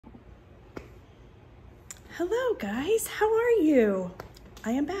Hello guys, how are you?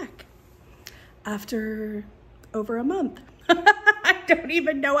 I am back after over a month. I don't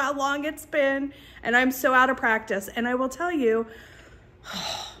even know how long it's been and I'm so out of practice. And I will tell you,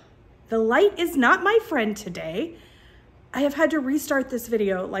 the light is not my friend today. I have had to restart this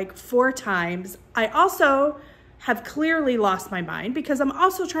video like 4 times. I also have clearly lost my mind because I'm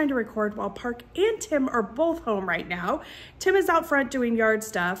also trying to record while Park and Tim are both home right now. Tim is out front doing yard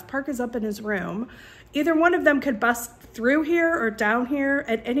stuff. Park is up in his room. Either one of them could bust through here or down here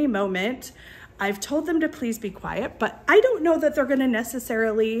at any moment. I've told them to please be quiet, but I don't know that they're gonna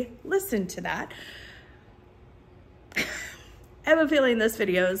necessarily listen to that. I have a feeling this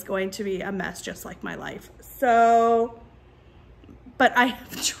video is going to be a mess just like my life. So, but I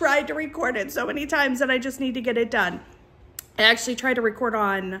have tried to record it so many times that I just need to get it done. I actually tried to record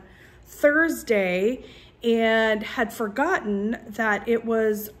on Thursday and had forgotten that it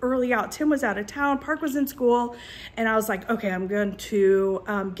was early out. Tim was out of town, Park was in school, and I was like, okay, I'm going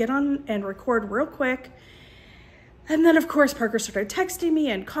to get on and record real quick. And then of course, Parker started texting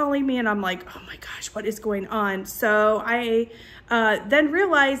me and calling me and I'm like, oh my gosh, what is going on? So I then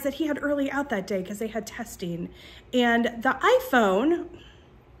realized that he had early out that day because they had testing. And the iPhone,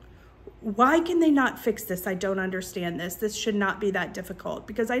 why can they not fix this? I don't understand this. This should not be that difficult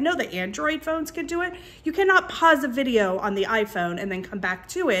because I know the Android phones can do it. You cannot pause a video on the iPhone and then come back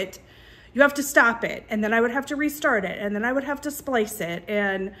to it. You have to stop it and then I would have to restart it and then I would have to splice it.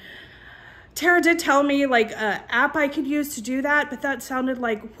 And Tara did tell me like an app I could use to do that, but that sounded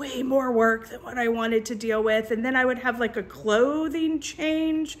like way more work than what I wanted to deal with. And then I would have like a clothing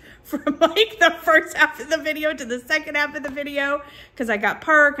change from like the first half of the video to the second half of the video because I got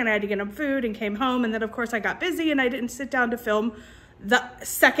Park and I had to get him food and came home. And then of course I got busy and I didn't sit down to film the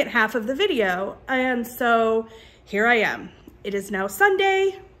second half of the video. And so here I am. It is now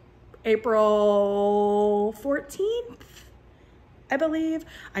Sunday, April 14th. I believe.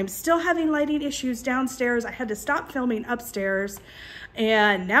 I'm still having lighting issues downstairs. I had to stop filming upstairs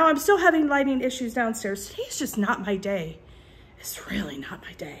and now I'm still having lighting issues downstairs. Today's just not my day. It's really not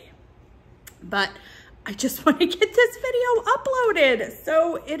my day. But I just want to get this video uploaded.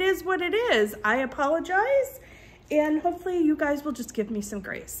 So it is what it is. I apologize and hopefully you guys will just give me some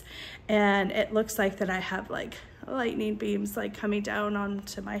grace. And it looks like that I have like lightning beams like coming down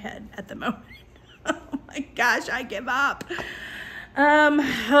onto my head at the moment. Oh my gosh, I give up.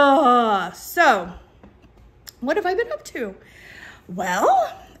 So what have I been up to?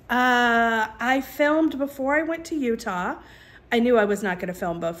 Well, I filmed before I went to Utah. I knew I was not going to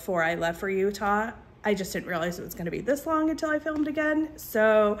film before I left for Utah. I just didn't realize it was going to be this long until I filmed again.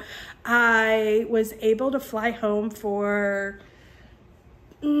 So I was able to fly home for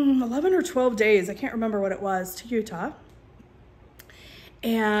 11 or 12 days. I can't remember what it was, to Utah.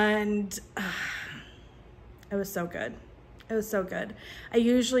 And it was so good. It was so good. I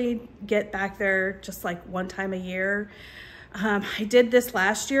usually get back there just like one time a year. I did this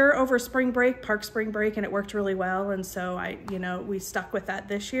last year over spring break, Park spring break, and it worked really well. And so we stuck with that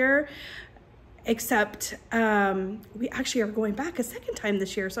this year, except we actually are going back a second time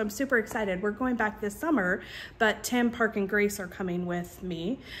this year. So I'm super excited. We're going back this summer, but Tim, Park, and Grace are coming with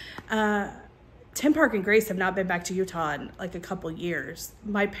me. Tim, Park, and Grace have not been back to Utah in like a couple years.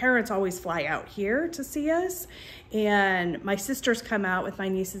 My parents always fly out here to see us, and my sisters come out with my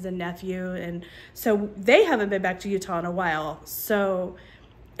nieces and nephew, and so they haven't been back to Utah in a while. So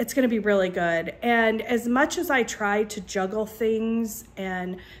it's gonna be really good. And as much as I try to juggle things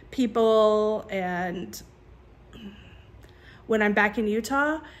and people, and when I'm back in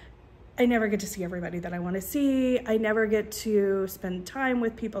Utah, I never get to see everybody that I want to see. I never get to spend time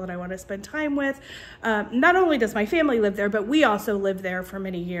with people that I want to spend time with. Not only does my family live there, but we also lived there for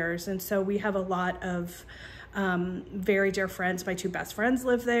many years. And so we have a lot of very dear friends. My 2 best friends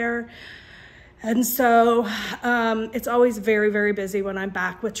live there. And so it's always very, very busy when I'm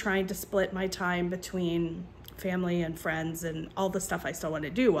back with trying to split my time between family and friends and all the stuff I still want to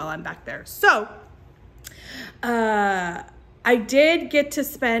do while I'm back there. So I did get to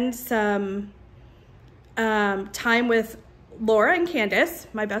spend some time with Laura and Candace,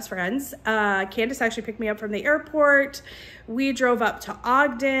 my best friends. Candace actually picked me up from the airport. We drove up to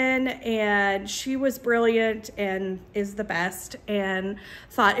Ogden and she was brilliant and is the best, and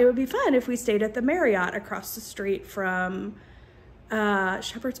thought it would be fun if we stayed at the Marriott across the street from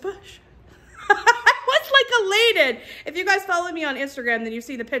Shepherd's Bush. I was like elated. If you guys follow me on Instagram, then you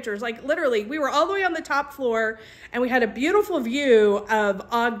see the pictures. Like literally, we were all the way on the top floor and we had a beautiful view of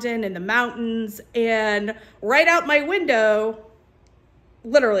Ogden and the mountains, and right out my window,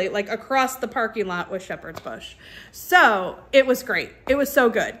 literally like across the parking lot was Shepherd's Bush. So it was great. It was so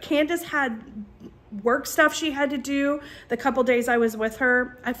good. Candace had work stuff she had to do the couple days I was with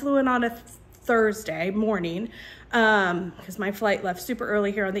her. I flew in on a Thursday morning because my flight left super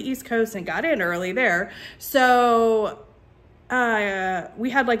early here on the East Coast and got in early there. So we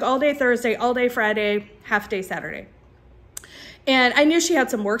had like all day Thursday, all day Friday, half day Saturday. And I knew she had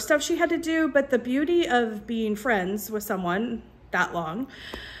some work stuff she had to do, but the beauty of being friends with someone that long,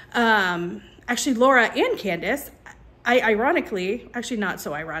 actually Laura and Candace, I ironically, actually not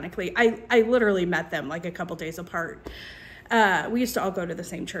so ironically, I literally met them like a couple days apart. We used to all go to the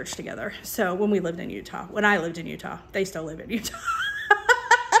same church together. So when I lived in Utah, they still live in Utah.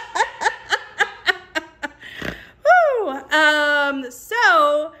 Woo!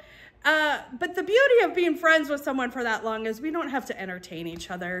 But the beauty of being friends with someone for that long is we don't have to entertain each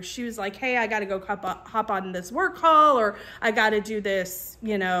other. She was like, hey, I got to go hop on this work call, or I got to do this,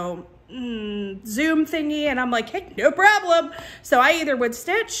 you know, Zoom thingy. And I'm like, hey, no problem. So I either would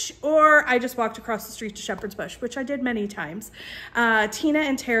stitch or I just walked across the street to Shepherd's Bush, which I did many times. Tina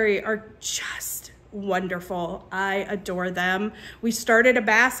and Terry are just wonderful. I adore them. We started a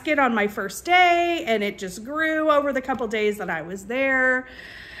basket on my first day and it just grew over the couple days that I was there.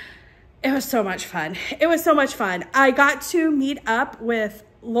 It was so much fun. It was so much fun. I got to meet up with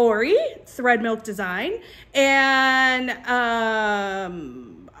Lori, Thread Milk Design, and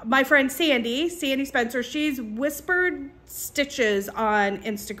my friend Sandy Spencer. She's Whispered Stitches on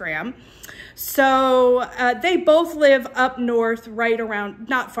Instagram. So they both live up north, right around,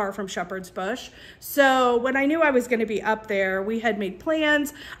 not far from Shepherd's Bush. So when I knew I was going to be up there, we had made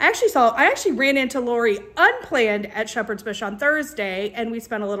plans. I actually ran into Lori unplanned at Shepherd's Bush on Thursday, and we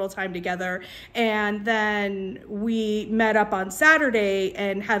spent a little time together. And then we met up on Saturday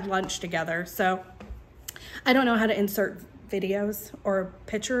and had lunch together. So I don't know how to insert videos or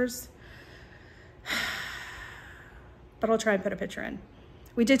pictures, but I'll try and put a picture in.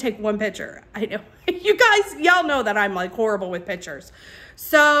 We did take one picture. I know you guys, y'all know that I'm like horrible with pictures.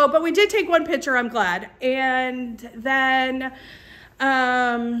 So, but we did take one picture, I'm glad. And then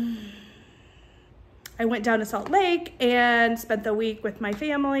I went down to Salt Lake and spent the week with my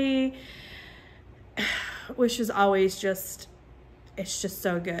family, which is always just, it's just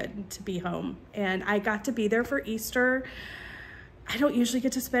so good to be home. And I got to be there for Easter. I don't usually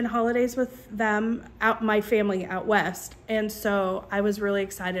get to spend holidays with them, my family out west. And so I was really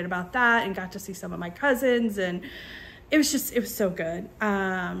excited about that and got to see some of my cousins, and it was so good.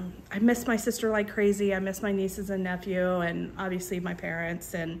 I miss my sister like crazy. I miss my nieces and nephew, and obviously my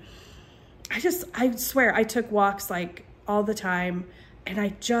parents. And I swear I took walks like all the time, and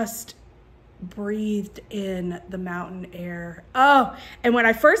I just breathed in the mountain air. Oh, and when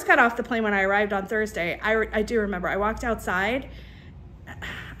I first got off the plane, when I arrived on Thursday, I do remember I walked outside.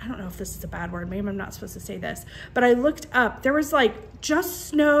 I don't know if this is a bad word. Maybe I'm not supposed to say this, but I looked up. There was like just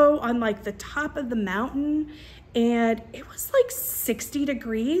snow on like the top of the mountain, and it was like 60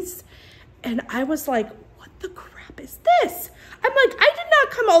 degrees. And I was like, what the crap is this? I'm like, I did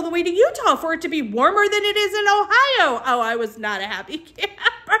not come all the way to Utah for it to be warmer than it is in Ohio. Oh, I was not a happy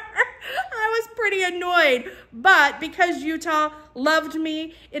camper. I was pretty annoyed, but because Utah loved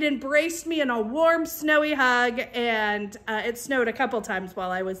me, it embraced me in a warm, snowy hug, and it snowed a couple times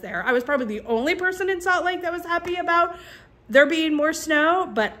while I was there. I was probably the only person in Salt Lake that was happy about there being more snow,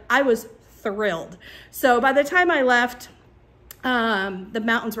 but I was thrilled. So by the time I left, the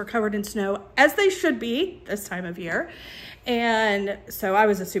mountains were covered in snow, as they should be this time of year. And so I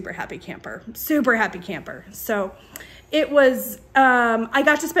was a super happy camper. So it was, I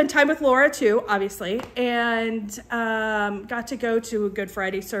got to spend time with Laura too, obviously, and got to go to a Good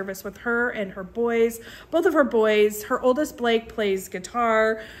Friday service with her and her boys, both of her boys. Her oldest, Blake, plays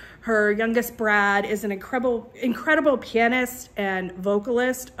guitar. Her youngest, Brad, is an incredible pianist and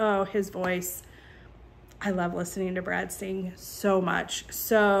vocalist. Oh, his voice. I love listening to Brad sing so much.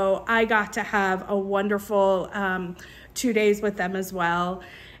 So I got to have a wonderful 2 days with them as well.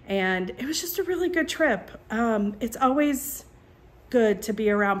 And it was just a really good trip. It's always good to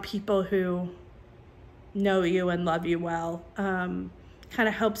be around people who know you and love you well. Kind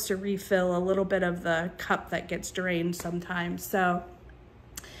of helps to refill a little bit of the cup that gets drained sometimes. So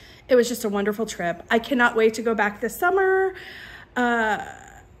it was just a wonderful trip. I cannot wait to go back this summer.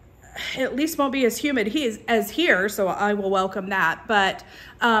 At least won't be as humid as here, so I will welcome that. But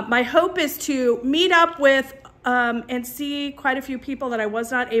my hope is to meet up with and see quite a few people that I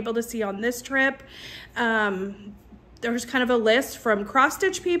was not able to see on this trip. There's kind of a list from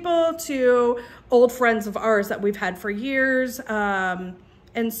cross-stitch people to old friends of ours that we've had for years. And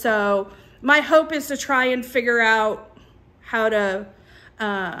so my hope is to try and figure out how to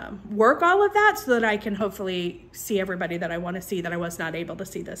work all of that so that I can hopefully see everybody that I want to see that I was not able to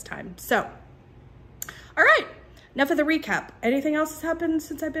see this time. So All right, enough of the recap. Anything else has happened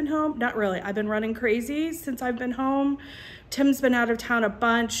since I've been home? Not really. I've been running crazy since I've been home. Tim's been out of town a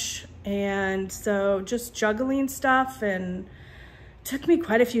bunch, and so just juggling stuff, and took me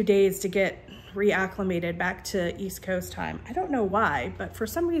quite a few days to get reacclimated back to East Coast time. I don't know why, but for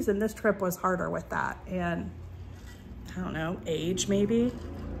some reason this trip was harder with that, and I don't know, age maybe?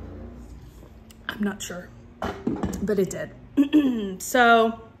 I'm not sure, but it did.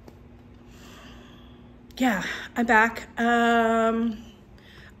 So yeah, I'm back, and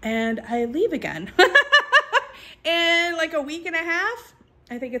I leave again in like a week and a half.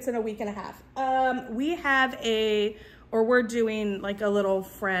 I think it's in a week and a half. We have we're doing like a little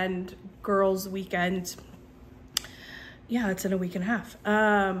friend girls weekend. Yeah, it's in a week and a half.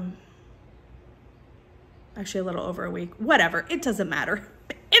 Actually a little over a week, whatever, it doesn't matter.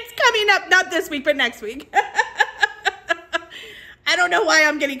 It's coming up, not this week, but next week. I don't know why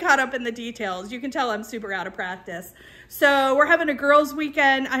I'm getting caught up in the details. You can tell I'm super out of practice. So we're having a girls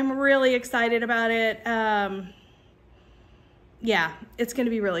weekend. I'm really excited about it. Yeah, it's going to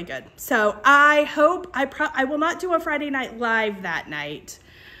be really good. So I hope, I will not do a Friday night live that night.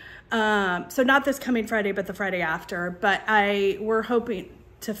 So not this coming Friday, but the Friday after. But we're hoping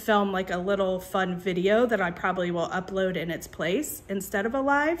to film like a little fun video that I probably will upload in its place instead of a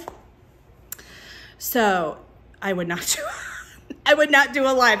live. So I would not do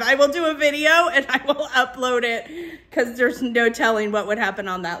a live. I will do a video and I will upload it, because there's no telling what would happen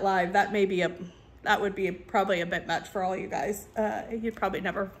on that live. That would be probably a bit much for all you guys. You'd probably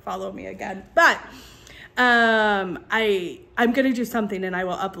never follow me again. But I'm going to do something and I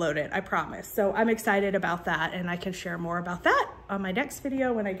will upload it, I promise. So I'm excited about that, and I can share more about that on my next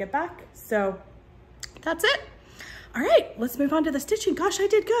video when I get back. So that's it. All right, let's move on to the stitching. Gosh, I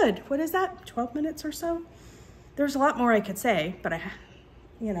did good. What is that? 12 minutes or so? There's a lot more I could say, but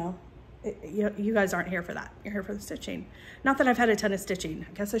you guys aren't here for that. You're here for the stitching. Not that I've had a ton of stitching.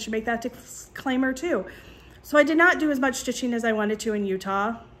 I guess I should make that disclaimer too. So I did not do as much stitching as I wanted to in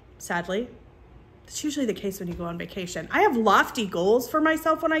Utah, sadly. It's usually the case when you go on vacation. I have lofty goals for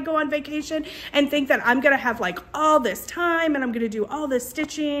myself when I go on vacation and think that I'm gonna have like all this time and I'm gonna do all this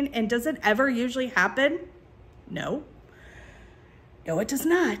stitching. And does it ever usually happen? No. No, it does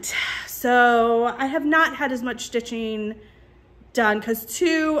not. So I have not had as much stitching done, because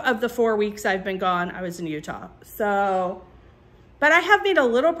 2 of the 4 weeks I've been gone, I was in Utah. So, but I have made a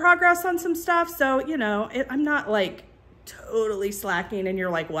little progress on some stuff. So, I'm not like totally slacking and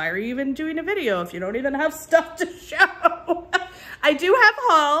you're like, why are you even doing a video if you don't even have stuff to show? I do have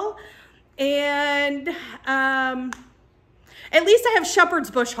haul, and at least I have Shepherd's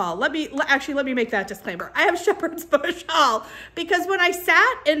Bush haul. Let me make that disclaimer. I have Shepherd's Bush haul, because when I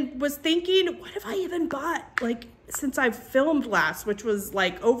sat and was thinking, what have I even bought, like, since I've filmed last, which was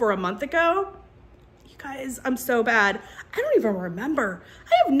like over a month ago? You guys, I'm so bad. I don't even remember.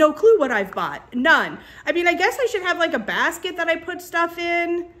 I have no clue what I've bought. None. I mean, I guess I should have like a basket that I put stuff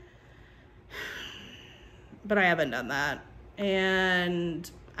in, but I haven't done that. And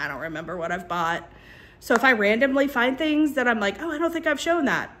I don't remember what I've bought. So if I randomly find things that I'm like, oh, I don't think I've shown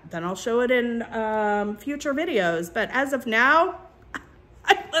that, then I'll show it in future videos. But as of now,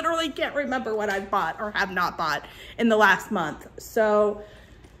 I literally can't remember what I've bought or have not bought in the last month. So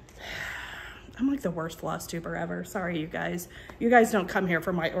I'm like the worst Flosstuber ever. Sorry, you guys. You guys don't come here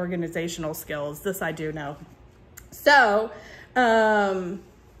for my organizational skills. This I do know. So, yeah,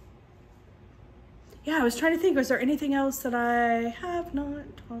 I was trying to think, was there anything else that I have not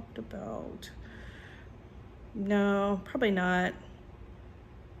talked about? No, probably not.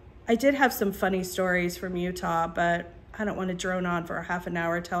 I did have some funny stories from Utah, but I don't want to drone on for a half an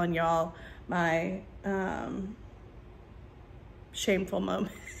hour telling y'all my shameful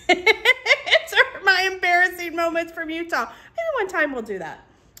moments or my embarrassing moments from Utah. Maybe one time we'll do that.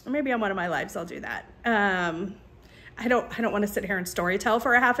 Or maybe on one of my lives I'll do that. I don't want to sit here and story tell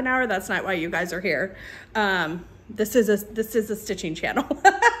for a half an hour. That's not why you guys are here. This is a stitching channel.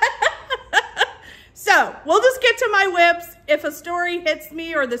 So we'll just get to my whips. If a story hits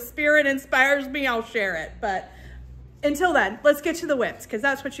me or the spirit inspires me, I'll share it. But until then, let's get to the whips, because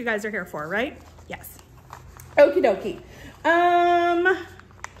that's what you guys are here for, right? Yes. Okie dokie. I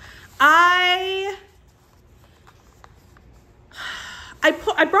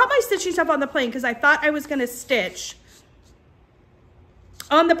brought my stitching stuff on the plane because I thought I was going to stitch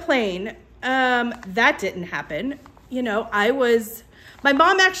on the plane. That didn't happen. My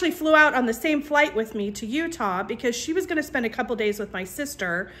mom actually flew out on the same flight with me to Utah because she was going to spend a couple days with my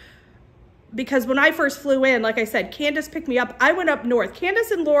sister because when I first flew in, like I said, Candace picked me up. I went up north.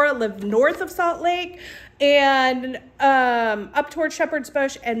 Candace and Laura lived north of Salt Lake and up towards Shepherd's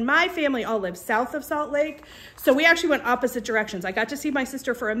Bush, and my family all lived south of Salt Lake. So we actually went opposite directions. I got to see my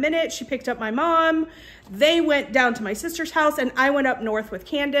sister for a minute. She picked up my mom. They went down to my sister's house, and I went up north with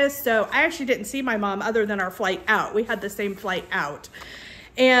Candace. So I actually didn't see my mom other than our flight out. We had the same flight out.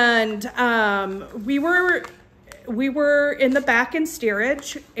 And we were in the back in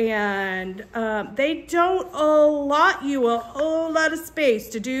steerage, and they don't allot you a whole lot of space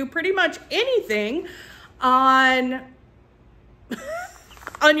to do pretty much anything on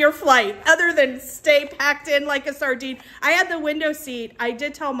on your flight other than stay packed in like a sardine. I had the window seat. I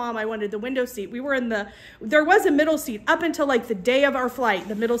did tell Mom I wanted the window seat. We were in there was a middle seat up until like the day of our flight.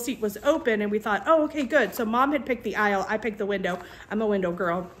 The middle seat was open, and we thought, oh, okay, good. So Mom had picked the aisle. I picked the window. I'm a window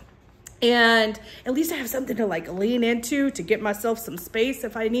girl. And at least I have something to like lean into to get myself some space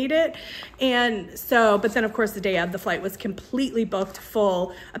if I need it. And so, but then of course the day of the flight was completely booked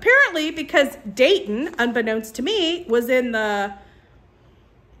full. Apparently because Dayton, unbeknownst to me, was in the,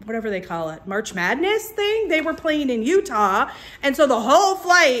 whatever they call it, March Madness thing. They were playing in Utah. And so the whole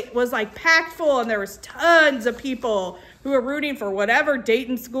flight was like packed full, and there was tons of people who were rooting for whatever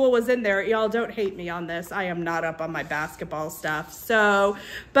Dayton school was in there. Y'all don't hate me on this. I am not up on my basketball stuff. So,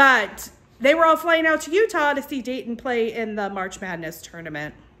 but they were all flying out to Utah to see Dayton play in the March Madness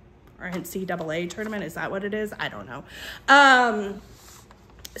tournament, or NCAA tournament. Is that what it is? I don't know.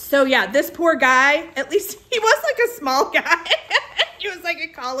 So yeah, this poor guy, at least he was like a small guy. He was like a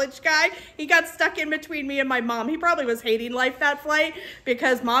college guy. He got stuck in between me and my mom. He probably was hating life that flight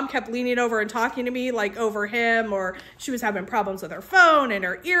because Mom kept leaning over and talking to me like over him, or she was having problems with her phone and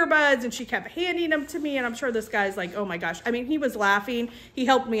her earbuds, and she kept handing them to me. And I'm sure this guy's like, oh my gosh. I mean, he was laughing. He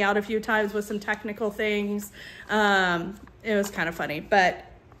helped me out a few times with some technical things. It was kind of funny, but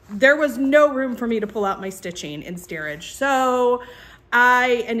there was no room for me to pull out my stitching in steerage. So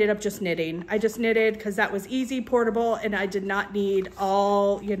I ended up just knitting. I just knitted because that was easy, portable, and I did not need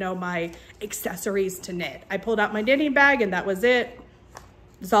all, you know, my accessories to knit. I pulled out my knitting bag and that was it.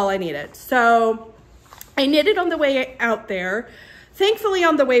 That's all I needed. So I knitted on the way out there. Thankfully,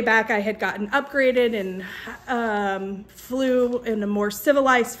 on the way back, I had gotten upgraded and flew in a more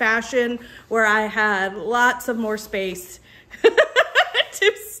civilized fashion where I had lots of more space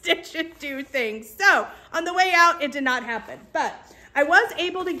to stitch and do things. So on the way out, it did not happen, but I was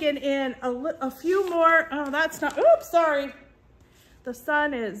able to get in a few more. Oh, that's not, oops, sorry. The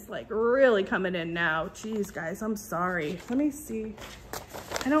sun is like really coming in now. Jeez, guys, I'm sorry. Let me see.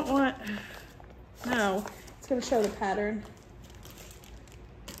 I don't want, no, it's gonna show the pattern.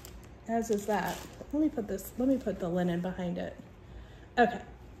 As is that. Let me put the linen behind it. Okay,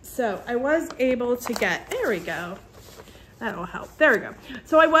 so I was able to get, there we go. That'll help, there we go.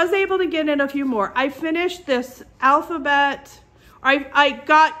 So I was able to get in a few more. I finished this alphabet. I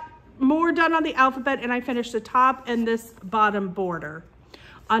got more done on the alphabet, and I finished the top and this bottom border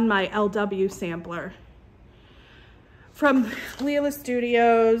on my LW sampler from Lila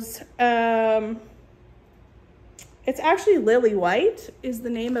Studios. It's actually Lily White is the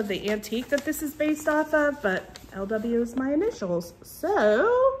name of the antique that this is based off of, but LW is my initials.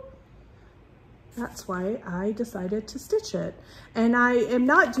 So that's why I decided to stitch it. And I am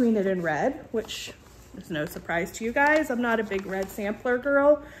not doing it in red, which is no surprise to you guys. I'm not a big red sampler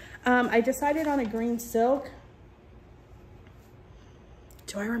girl. I decided on a green silk.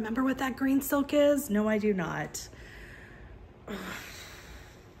 Do I remember what that green silk is? No, I do not.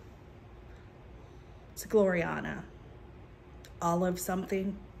 It's a Gloriana. Olive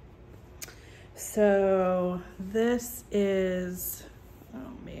something. So this is,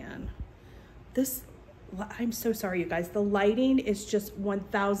 oh man. This, I'm so sorry, you guys. The lighting is just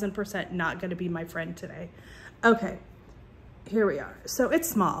 1000% not going to be my friend today. Okay, here we are. So it's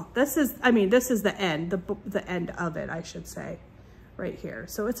small. This is, I mean, this is the end, the end of it, I should say, right here.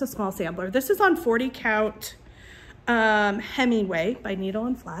 So it's a small sampler. This is on 40 count Hemingway by Needle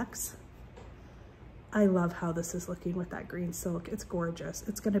and Flax. I love how this is looking with that green silk. It's gorgeous.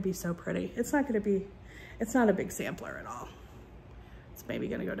 It's going to be so pretty. It's not going to be, it's not a big sampler at all. It's maybe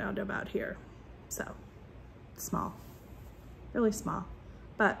going to go down to about here. So small, really small,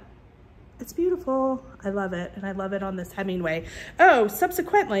 but it's beautiful. I love it. And I love it on this Hemingway. Oh,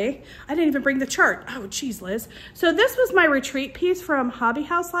 subsequently, I didn't even bring the chart. Oh, geez, Liz. So this was my retreat piece from Hobby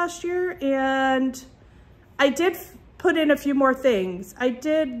House last year. And I did put in a few more things. I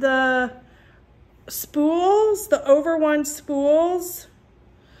did the spools, the over one spools.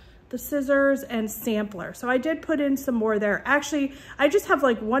 the scissors and sampler. So I did put in some more there. Actually, I just have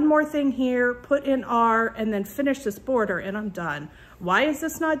like one more thing here, put in R, and then finish this border, and I'm done. Why is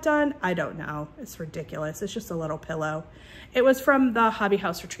this not done? I don't know. It's ridiculous. It's just a little pillow. It was from the Hobby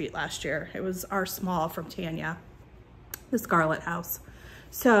House retreat last year. It was our small from Tanya, the Scarlett house.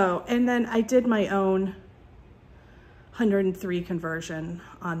 So, and then I did my own 103 conversion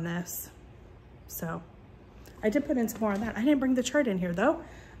on this. So I did put in some more on that. I didn't bring the chart in here though.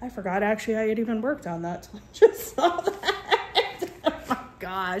 I forgot actually I had even worked on that. Just saw that. Oh my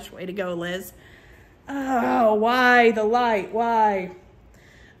gosh, way to go, Liz. Oh, why the light, why?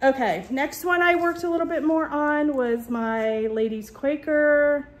 Okay, next one I worked a little bit more on was my ladies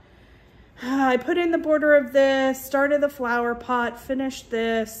Quaker. I put in the border of this, started the flower pot, finished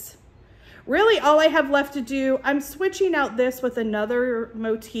this. Really all I have left to do, I'm switching out this with another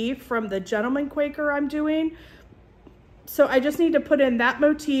motif from the gentleman Quaker I'm doing. So I just need to put in that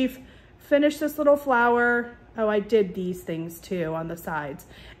motif, finish this little flower. Oh, I did these things too on the sides.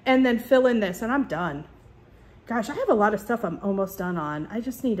 And then fill in this and I'm done. Gosh, I have a lot of stuff I'm almost done on. I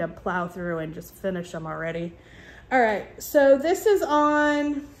just need to plow through and just finish them already. All right, so this is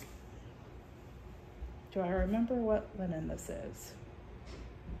on, do I remember what linen this is?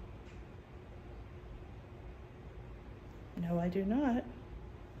 No, I do not.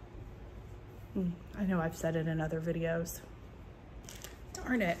 I know I've said it in other videos.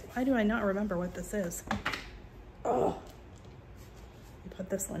 Darn it, why do I not remember what this is? Oh, put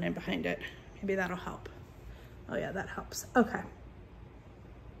this linen behind it. Maybe that'll help. Oh yeah, that helps. Okay.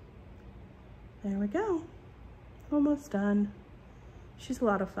 There we go. Almost done. She's a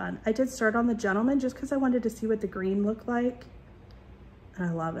lot of fun. I did start on the gentleman just because I wanted to see what the green looked like. And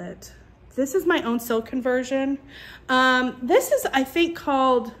I love it. This is my own silk conversion. This is, I think,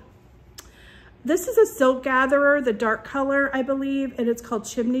 called, this is a silk gatherer, the dark color, I believe, and it's called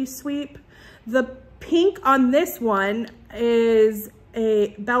Chimney Sweep. The pink on this one is a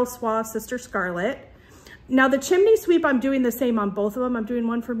Belle Soie Sister Scarlett. Now the Chimney Sweep, I'm doing the same on both of them. I'm doing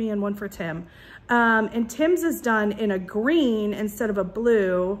one for me and one for Tim. And Tim's is done in a green instead of a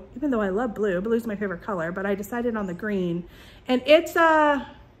blue, even though I love blue. Blue's my favorite color, but I decided on the green. And it's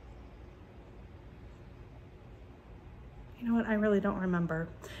you know what, I really don't remember.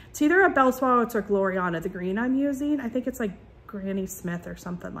 It's either a Belle Soie or it's a Gloriana, the green I'm using. I think it's like Granny Smith or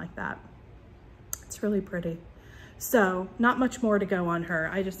something like that. It's really pretty. So not much more to go on her.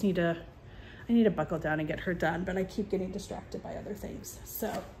 I just need to, I need to buckle down and get her done, but I keep getting distracted by other things.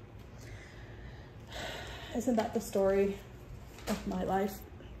 So isn't that the story of my life?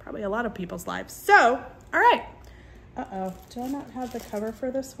 Probably a lot of people's lives. So, all right. Uh-oh, do I not have the cover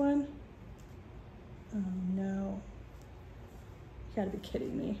for this one? Oh no. You gotta be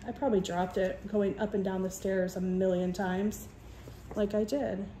kidding me. I probably dropped it going up and down the stairs a million times like I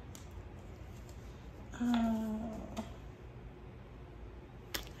did. I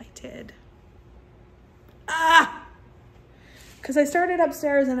did. Ah! Because I started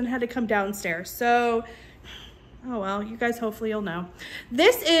upstairs and then had to come downstairs. So, oh well, you guys hopefully you'll know.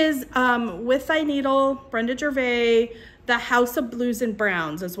 This is With Thy Needle, Brenda Gervais, The House of Blues and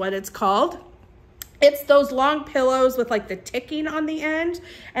Browns is what it's called. It's those long pillows with like the ticking on the end.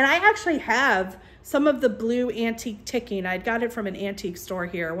 And I actually have some of the blue antique ticking. I got it from an antique store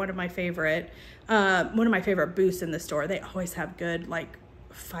here, one of my favorite booths in the store. They always have good like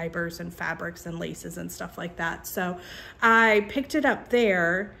fibers and fabrics and laces and stuff like that. So I picked it up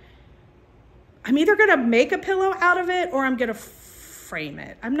there. I'm either gonna make a pillow out of it or I'm gonna frame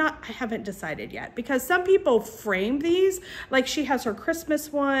it. I haven't decided yet because some people frame these. Like she has her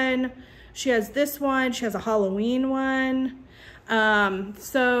Christmas one. She has this one. She has a Halloween one. I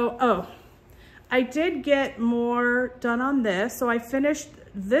did get more done on this. So I finished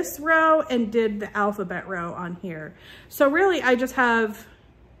this row and did the alphabet row on here. So really I just have,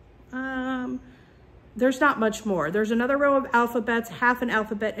 there's not much more. There's another row of alphabets, half an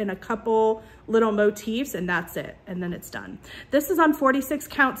alphabet and a couple little motifs and that's it. And then it's done. This is on 46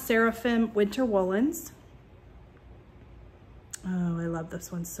 count Seraphim Winter Woolens. Oh, I love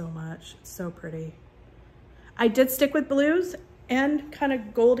this one so much. It's so pretty. I did stick with blues and kind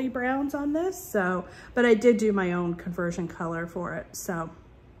of goldy browns on this, so, but I did do my own conversion color for it. So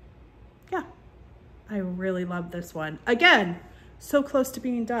yeah, I really love this one. Again, so close to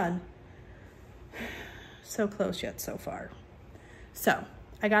being done. So close yet so far. So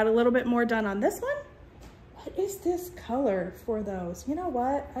I got a little bit more done on this one. What is this color for those? You know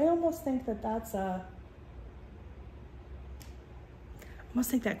what? I almost think that that's a, I almost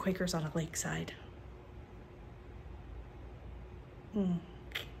think that Quaker's on a lakeside.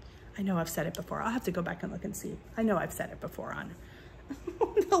 I know I've said it before. I'll have to go back and look and see. I know I've said it before on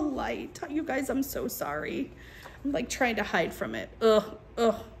the light. You guys, I'm so sorry. I'm like trying to hide from it. Ugh,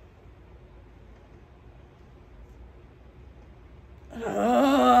 ugh.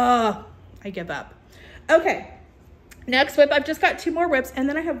 Ugh. I give up. Okay, next whip. I've just got 2 more whips, and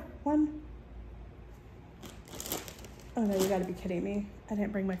then I have 1. Oh no, you gotta be kidding me. I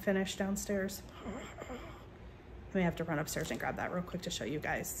didn't bring my finish downstairs. I may have to run upstairs and grab that real quick to show you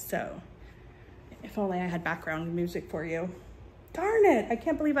guys. So if only I had background music for you. Darn it, I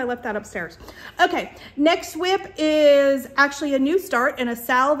can't believe I left that upstairs. Okay, next whip is actually a new start in a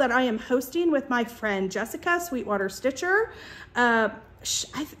SAL that I am hosting with my friend Jessica, Sweetwater Stitcher. I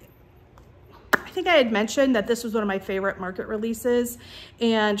think I had mentioned that this was one of my favorite market releases,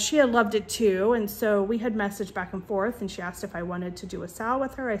 and she had loved it too. And so we had messaged back and forth, and she asked if I wanted to do a SAL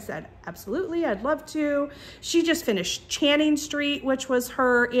with her. I said, absolutely, I'd love to. She just finished Channing Street, which was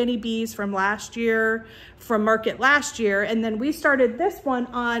her Annie B's from last year, from market last year. And then we started this one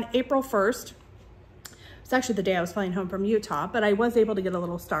on April 1st. It's actually the day I was flying home from Utah, but I was able to get a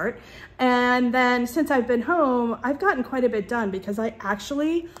little start. And then since I've been home, I've gotten quite a bit done because I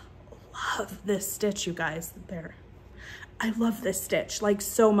actually love this stitch, you guys. There, I love this stitch like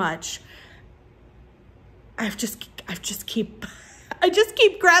so much. I just keep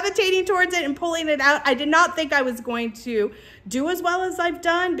gravitating towards it and pulling it out. I did not think I was going to do as well as I've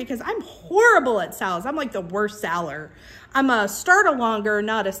done because I'm horrible at SALs. I'm like the worst SALer. I'm a start-a-longer,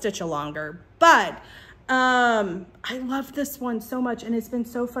 not a stitch-a-longer, but I love this one so much, and it's been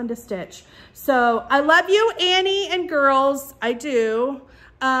so fun to stitch. So I love you, Annie and girls. I do.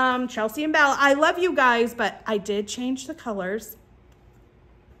 Chelsea and Bella, I love you guys, but I did change the colors.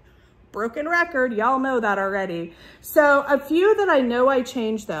 Broken record, y'all know that already. So a few that I know I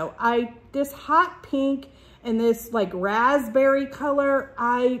changed though. This hot pink and this like raspberry color,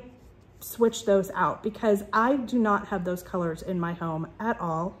 I switched those out because I do not have those colors in my home at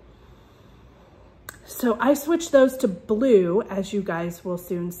all. So I switched those to blue, as you guys will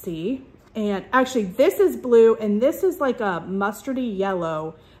soon see. And actually this is blue and this is like a mustardy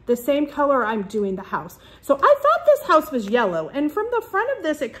yellow, the same color I'm doing the house. So I thought this house was yellow, and from the front of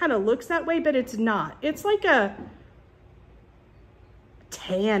this, it kind of looks that way, but it's not. It's like a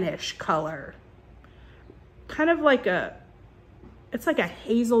tannish color, kind of like it's like a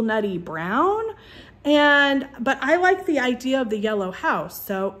hazelnutty brown. But I like the idea of the yellow house.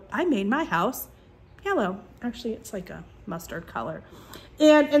 So I made my house yellow. Actually, it's like a mustard color.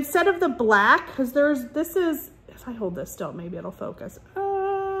 And instead of the black, because this is, if I hold this still, maybe it'll focus.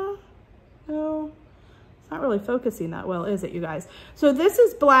 No, it's not really focusing that well, is it, you guys? So this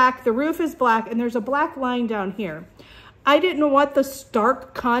is black, the roof is black, and there's a black line down here. I didn't want the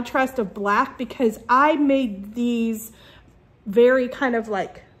stark contrast of black because I made these very kind of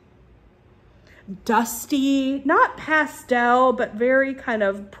like dusty, not pastel, but very kind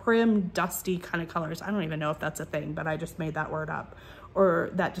of prim, dusty kind of colors. I don't even know if that's a thing, but I just made that word up or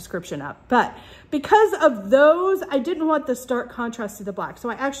that description up. But because of those, I didn't want the stark contrast to the black. So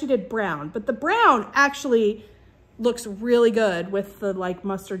I actually did brown, but the brown actually looks really good with the like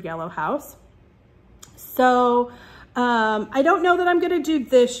mustard yellow house. So I don't know that I'm going to do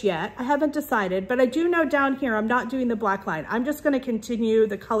this yet. I haven't decided, but I do know down here I'm not doing the black line. I'm just going to continue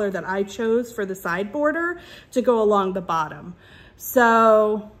the color that I chose for the side border to go along the bottom.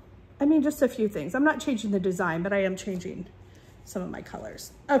 So, I mean, just a few things. I'm not changing the design, but I am changing some of my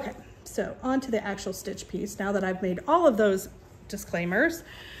colors. Okay, so on to the actual stitch piece now that I've made all of those disclaimers.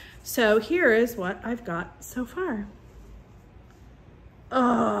 So here is what I've got so far.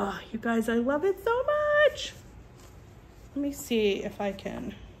 Oh, you guys, I love it so much. Let me see if I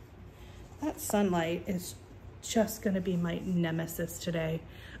can. That sunlight is just gonna be my nemesis today.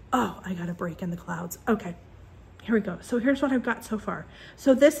 Oh, I got a break in the clouds. Okay, here we go. So here's what I've got so far.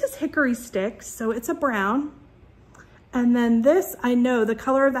 So this is Hickory Sticks, so it's a brown. And then this, I know the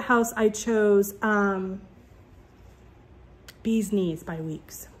color of the house I chose, Bee's Knees by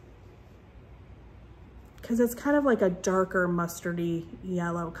Weeks. Because it's kind of like a darker mustardy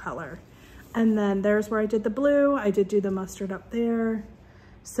yellow color. And then there's where I did the blue. I did do the mustard up there.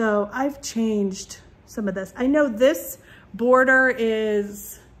 So I've changed some of this. I know this border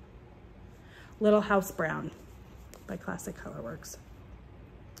is Little House Brown by Classic Colorworks.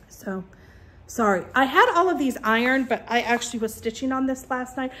 So, sorry. I had all of these ironed, but I actually was stitching on this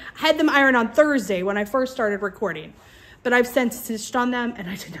last night. I had them ironed on Thursday when I first started recording. But I've since stitched on them and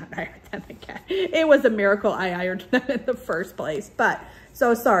I did not iron them again. It was a miracle I ironed them in the first place. But,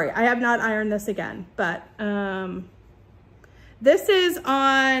 so sorry, I have not ironed this again. But this is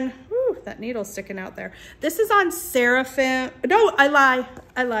on, whew, that needle's sticking out there. This is on Seraphim. No, I lie.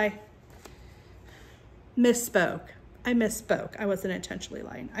 Misspoke. I misspoke. I wasn't intentionally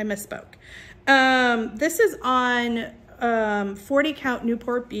lying. I misspoke. This is on 40 Count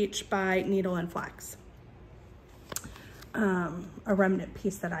Newport Beach by Needle and Flax. A remnant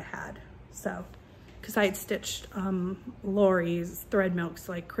piece that I had. So, because I had stitched Lori's Thread Milk's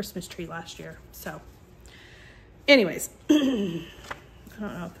like Christmas tree last year. So, anyways, I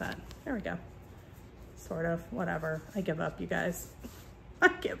don't know if that, there we go. Sort of, whatever. I give up, you guys. I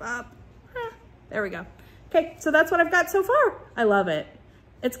give up. There we go. Okay, so that's what I've got so far. I love it.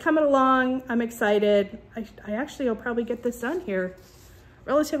 It's coming along. I'm excited. I actually will probably get this done here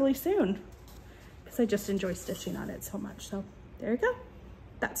relatively soon because I just enjoy stitching on it so much. So there you go.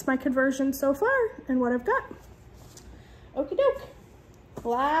 That's my conversion so far and what I've got. Okie doke.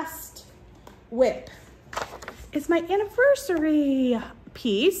 Last whip is my anniversary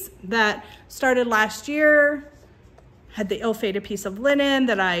piece that started last year. Had the ill-fated piece of linen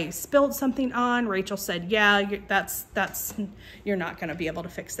that I spilled something on. Rachel said, yeah, you're not gonna be able to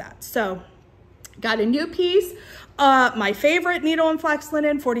fix that. So got a new piece. My favorite Needle and Flax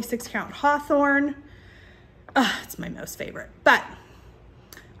linen, 46 count Hawthorne. It's my most favorite, but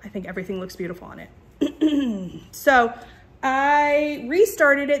I think everything looks beautiful on it. So I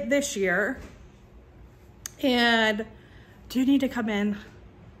restarted it this year and do need to come in.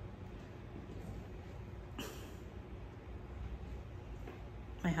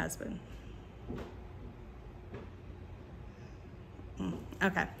 My husband.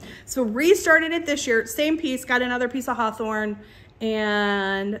 Okay, so restarted it this year, same piece, got another piece of Hawthorne,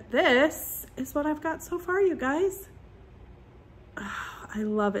 and this is what I've got so far, you guys. Oh, I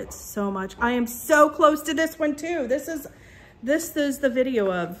love it so much. I am so close to this one too. This is the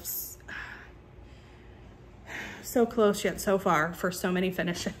video of so close yet so far for so many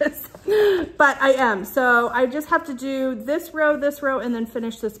finishes. But I am. So I just have to do this row, and then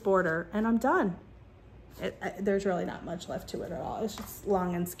finish this border, and I'm done. There's really not much left to it at all. It's just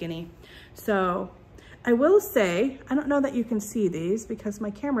long and skinny. So I will say, I don't know that you can see these because my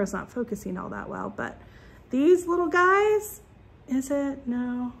camera's not focusing all that well, but these little guys, is it?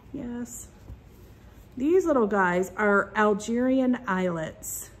 No, yes. These little guys are Algerian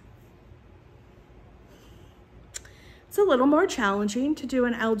eyelets. It's a little more challenging to do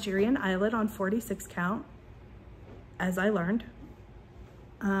an Algerian eyelet on 46 count, as I learned.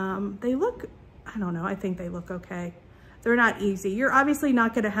 They look, I don't know, I think they look okay. They're not easy. You're obviously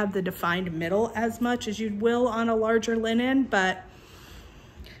not gonna have the defined middle as much as you will on a larger linen, but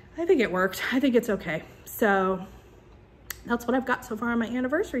I think it worked. I think it's okay. So that's what I've got so far on my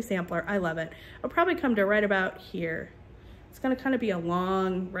anniversary sampler. I love it. I'll probably come to right about here. It's gonna kind of be a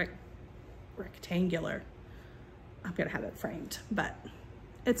long rectangular. I'm gonna have it framed, but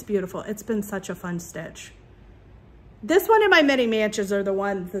it's beautiful. It's been such a fun stitch. This one and my Many Mansions are the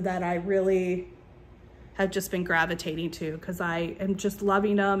ones that I really have just been gravitating to because I am just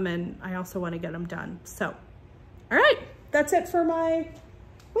loving them and I also want to get them done. So, all right, that's it for my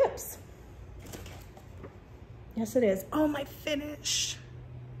whips. Yes, it is. Oh, my finish.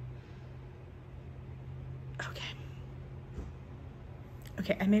 Okay.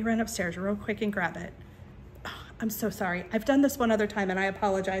 Okay, I may run upstairs real quick and grab it. I'm so sorry. I've done this one other time and I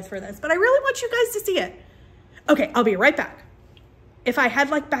apologize for this, but I really want you guys to see it. Okay, I'll be right back. If I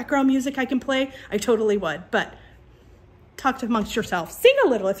had like background music I can play, I totally would, but talk amongst yourselves. Sing a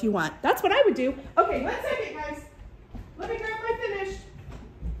little if you want. That's what I would do. Okay, 1 second, guys. Let me grab my finish.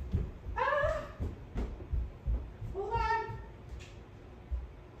 Hold on.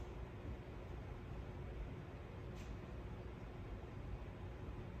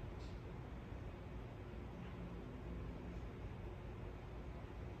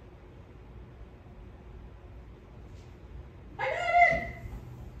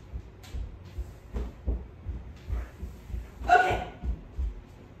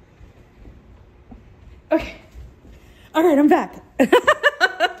 All right, I'm back. I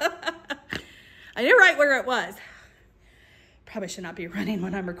knew right where it was. Probably should not be running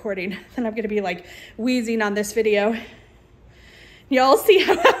when I'm recording. Then I'm gonna be like wheezing on this video. Y'all see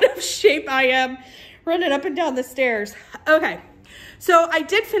how out of shape I am running up and down the stairs. Okay, so I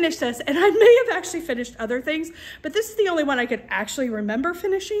did finish this and I may have actually finished other things, but this is the only one I could actually remember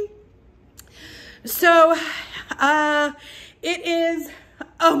finishing. So it is,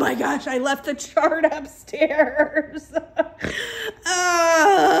 oh my gosh, I left the chart upstairs.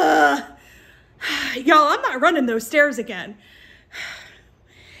 Y'all, I'm not running those stairs again.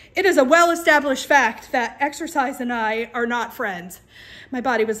 It is a well-established fact that exercise and I are not friends. My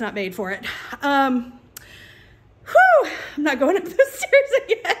body was not made for it. I'm not going up those stairs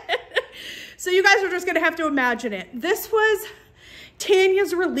again. So you guys are just gonna have to imagine it. This was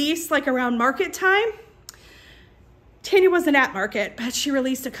Tanya's release like around market time. Tanya wasn't at market, but she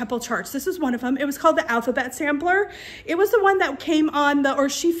released a couple charts. This is one of them. It was called the Alphabet Sampler. It was the one that came on the, or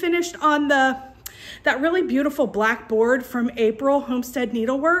she finished on that really beautiful black board from April Homestead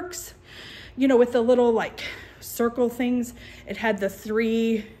Needleworks, you know, with the little like circle things. It had the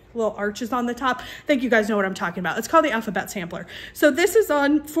 3 little arches on the top. I think you guys know what I'm talking about. It's called the Alphabet Sampler. So this is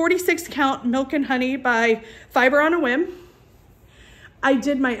on 46 count Milk and Honey by Fiber on a Whim. I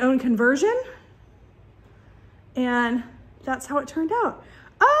did my own conversion and that's how it turned out.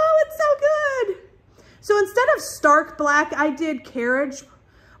 Oh, it's so good. So instead of stark black, I did carriage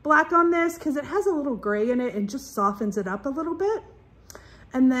black on this because it has a little gray in it and just softens it up a little bit.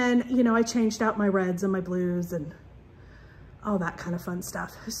 And then, you know, I changed out my reds and my blues and all that kind of fun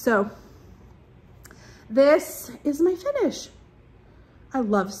stuff. So this is my finish. I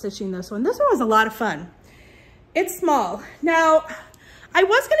love stitching this one. This one was a lot of fun. It's small. Now, I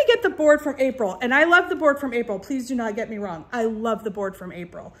was gonna get the board from April, and I love the board from April. Please do not get me wrong. I love the board from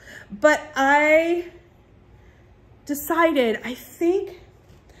April. But I decided, I think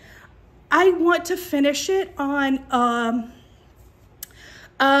I want to finish it on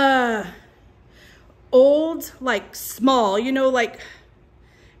old, like small, you know, like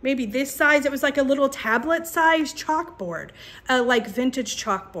maybe this size. It was like a little tablet size chalkboard, like vintage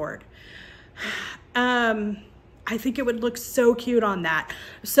chalkboard. I think it would look so cute on that.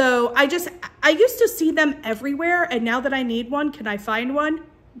 So I used to see them everywhere, and now that I need one, can I find one?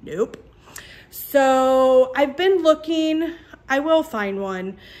 Nope. So I've been looking. I will find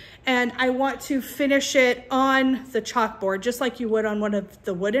one. And I want to finish it on the chalkboard, just like you would on one of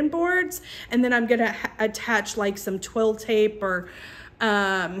the wooden boards. And then I'm gonna attach like some twill tape or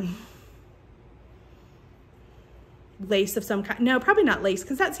lace of some kind. No, probably not lace,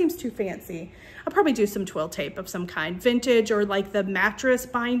 because that seems too fancy. I'll probably do some twill tape of some kind, vintage, or like the mattress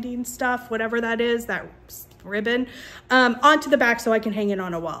binding stuff, whatever that is, that ribbon, onto the back so I can hang it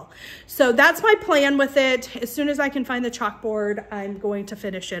on a wall. So that's my plan with it. As soon as I can find the chalkboard, I'm going to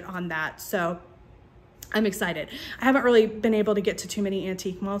finish it on that. So I'm excited. I haven't really been able to get to too many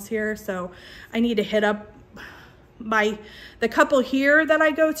antique malls here, so I need to hit up the couple here that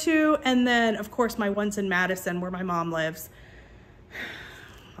I go to, and then of course my ones in Madison where my mom lives.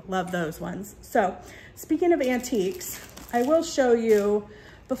 Love those ones. So speaking of antiques, I will show you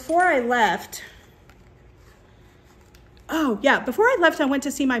before I left. Oh yeah, before I left, I went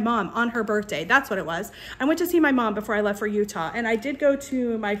to see my mom on her birthday. That's what it was. I went to see my mom before I left for Utah, and I did go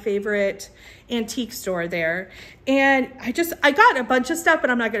to my favorite antique store there. And I got a bunch of stuff, but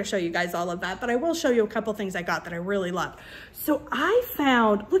I'm not gonna show you guys all of that, but I will show you a couple things I got that I really love. So I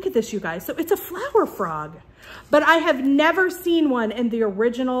found, look at this, you guys. So it's a flower frog, but I have never seen one in the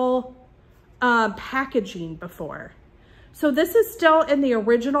original packaging before. So this is still in the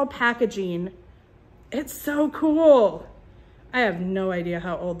original packaging. It's so cool. I have no idea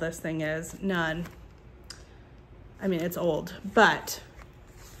how old this thing is. None. I mean, it's old, but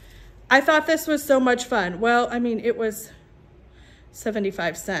I thought this was so much fun. Well, I mean, it was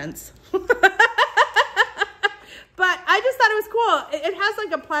 75 cents. But I just thought it was cool. It has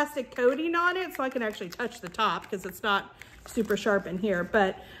like a plastic coating on it, so I can actually touch the top because it's not super sharp in here.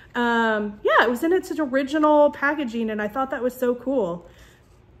 But yeah, it was in its original packaging, and I thought that was so cool.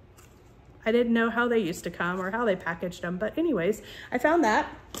 I didn't know how they used to come or how they packaged them, but anyways, I found that.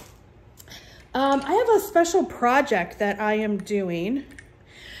 I have a special project that I am doing,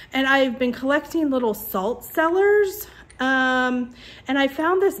 and I've been collecting little salt cellars. And I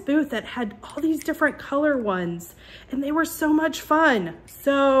found this booth that had all these different color ones, and they were so much fun.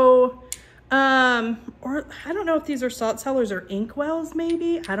 So, or I don't know if these are salt cellars or inkwells,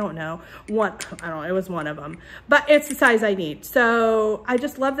 maybe. I don't know. It was one of them, but it's the size I need. So I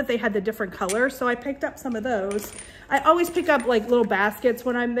just love that they had the different colors. So I picked up some of those. I always pick up like little baskets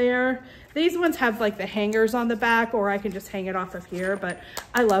when I'm there. These ones have like the hangers on the back, or I can just hang it off of here, but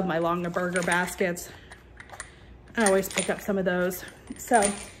I love my Longaberger baskets. I always pick up some of those. So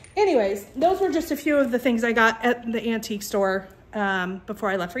anyways, those were just a few of the things I got at the antique store before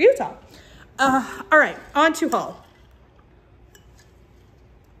I left for Utah. All right, on to haul.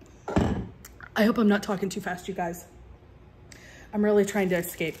 I hope I'm not talking too fast, you guys. I'm really trying to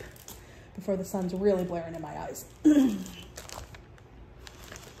escape before the sun's really blaring in my eyes. Did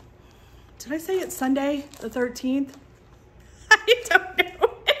I say it's Sunday the 13th? I don't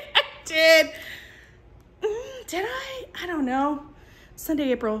know if I did. Did I? I don't know.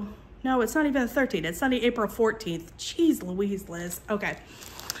 Sunday, April. No, it's not even the 13th. It's Sunday, April 14th. Jeez Louise, Liz. Okay.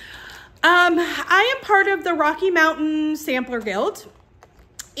 I am part of the Rocky Mountain Sampler Guild.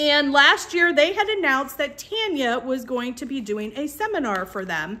 And last year they had announced that Tanya was going to be doing a seminar for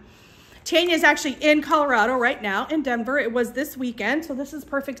them. Tanya's actually in Colorado right now, in Denver. It was this weekend, so this is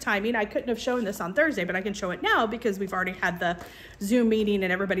perfect timing. I couldn't have shown this on Thursday, but I can show it now because we've already had the Zoom meeting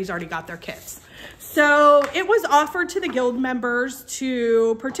and everybody's already got their kits. So it was offered to the guild members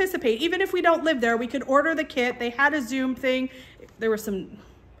to participate. Even if we don't live there, we could order the kit. They had a Zoom thing. There was some,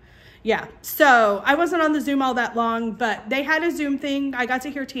 yeah. So I wasn't on the Zoom all that long, but they had a Zoom thing. I got to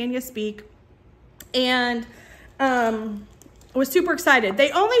hear Tanya speak, and I was super excited. They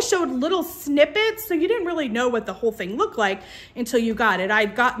only showed little snippets, so you didn't really know what the whole thing looked like until you got it.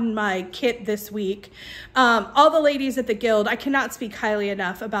 I'd gotten my kit this week. All the ladies at the guild, I cannot speak highly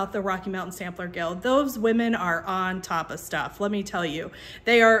enough about the Rocky Mountain Sampler Guild. Those women are on top of stuff, let me tell you.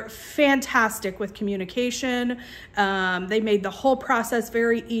 They are fantastic with communication. They made the whole process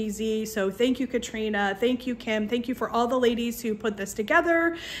very easy. So thank you, Katrina. Thank you, Kim. Thank you for all the ladies who put this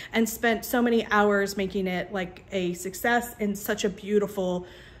together and spent so many hours making it like a success and such a beautiful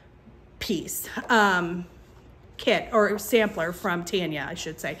piece. Kit or sampler from Tanya, I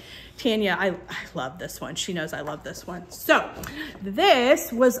should say. Tanya, I love this one. She knows I love this one. So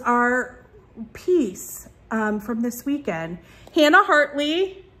this was our piece from this weekend. Hannah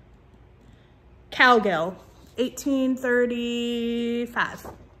Hartley, Cowgill,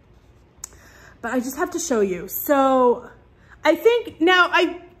 1835. But I just have to show you. So I think now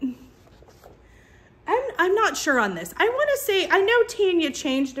I'm not sure on this. I want to say, I know Tanya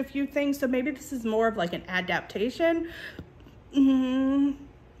changed a few things, so maybe this is more of like an adaptation.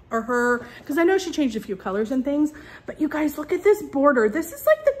 Or her, because I know she changed a few colors and things, but you guys look at this border. This is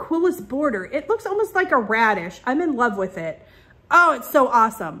like the coolest border. It looks almost like a radish. I'm in love with it. Oh, it's so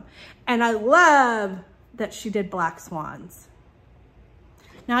awesome. And I love that she did black swans.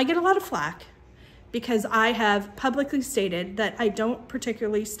 Now I get a lot of flack because I have publicly stated that I don't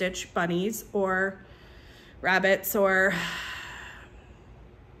particularly stitch bunnies or rabbits, or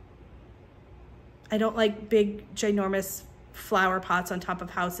I don't like big, ginormous flower pots on top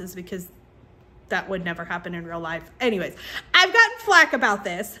of houses because that would never happen in real life. Anyways, I've gotten flack about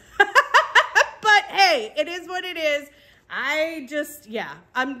this, but hey, it is what it is. I just, yeah,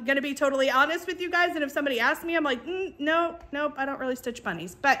 I'm gonna be totally honest with you guys, and if somebody asks me, I'm like, nope, I don't really stitch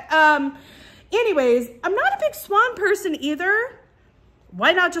bunnies. But anyways, I'm not a big swan person either.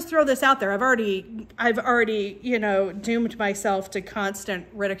 Why not just throw this out there? I've already, you know, doomed myself to constant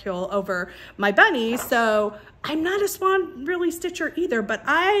ridicule over my bunnies. So I'm not a swan really stitcher either, but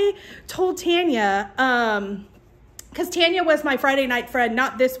I told Tanya, because Tanya was my Friday night friend,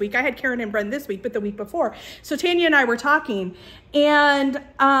 not this week. I had Karen and Brenda this week, but the week before. So Tanya and I were talking, and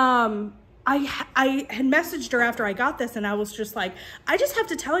I had messaged her after I got this, and I was just like, I just have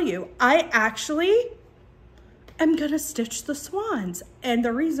to tell you, I actually am gonna stitch the swans. And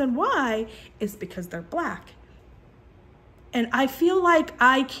the reason why is because they're black. And I feel like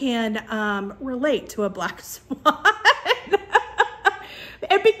I can relate to a black swan.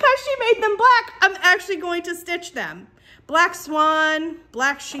 And because she made them black, I'm actually going to stitch them. Black swan,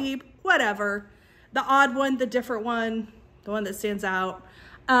 black sheep, whatever. The odd one, the different one, the one that stands out.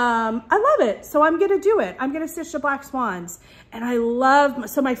 I love it. So I'm going to do it. I'm going to stitch the black swans. And I love,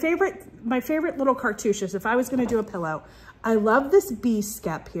 so my favorite little cartouches, if I was going to do a pillow, I love this bee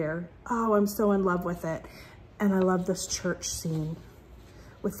skep here. Oh, I'm so in love with it. And I love this church scene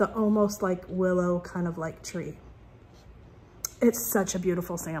with the almost like willow kind of like tree. It's such a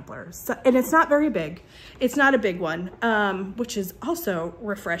beautiful sampler. So, and it's not very big. It's not a big one, which is also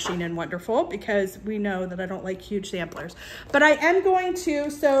refreshing and wonderful because we know that I don't like huge samplers. But I am going to,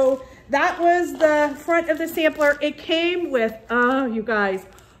 so that was the front of the sampler. It came with, oh, you guys,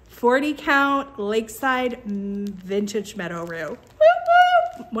 40 count Lakeside Vintage Meadow Rue. Woo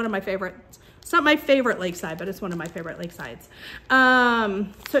woo! One of my favorites. It's not my favorite Lakeside, but it's one of my favorite Lakesides.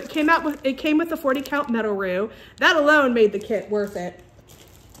 So it came with the 40 count Meadow Rue. That alone made the kit worth it.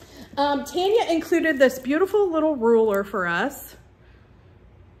 Tanya included this beautiful little ruler for us.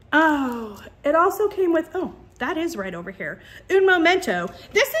 Oh, it also came with, oh, that is right over here. Un momento.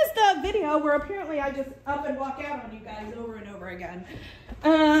 This is the video where apparently I just up and walk out on you guys over and over again.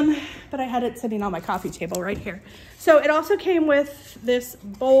 But I had it sitting on my coffee table right here. So it also came with this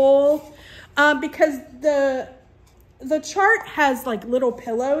bowl. Because the chart has like little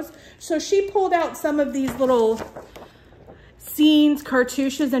pillows. So she pulled out some of these little scenes,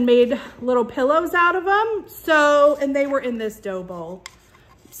 cartouches, and made little pillows out of them. So, and they were in this dough bowl.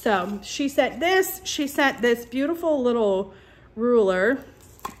 So she sent this beautiful little ruler,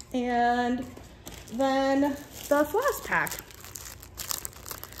 and then the floss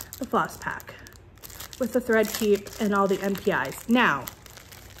pack with the thread keep and all the MPIs. Now,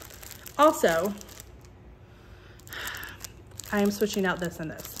 also, I am switching out this and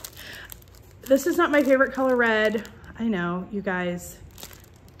this. This is not my favorite color red. I know, you guys,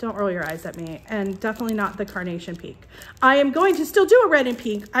 don't roll your eyes at me. And definitely not the Carnation Pink. I am going to still do a red and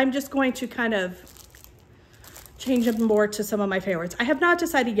pink. I'm just going to kind of change them more to some of my favorites. I have not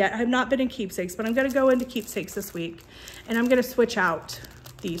decided yet. I have not been in keepsakes, but I'm gonna go into keepsakes this week. And I'm gonna switch out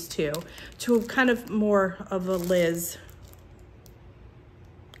these two to kind of more of a Liz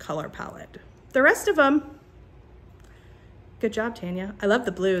color palette. The rest of them, good job, Tanya. I love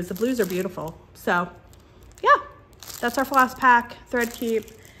the blues. The blues are beautiful. So yeah, that's our floss pack, thread keep,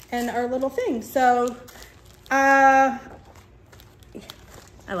 and our little thing. So I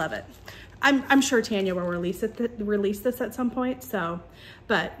love it. I'm sure Tanya will release this at some point. So,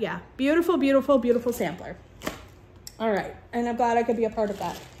 but yeah, beautiful, beautiful, beautiful sampler. All right, and I'm glad I could be a part of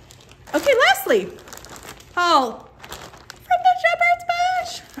that. Okay, lastly, haul from the Shepherd's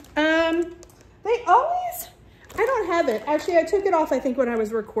Bush. They always, I don't have it. Actually, I took it off, I think, when I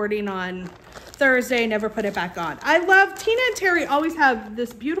was recording on Thursday, never put it back on. I love, Tina and Terry always have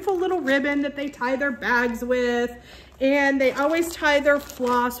this beautiful little ribbon that they tie their bags with. And they always tie their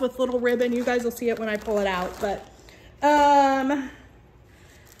floss with little ribbon. You guys will see it when I pull it out. But I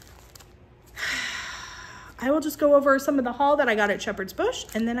will just go over some of the haul that I got at Shepherd's Bush.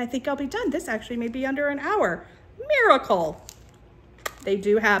 And then I think I'll be done. This actually may be under an hour. Miracle. They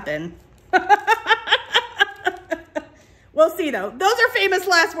do happen. We'll see though. Those are famous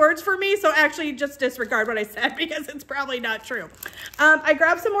last words for me. So actually just disregard what I said because it's probably not true. I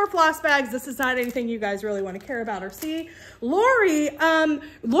grabbed some more floss bags. This is not anything you guys really want to care about or see. Lori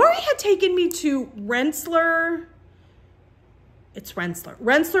had taken me to Rensselaer. It's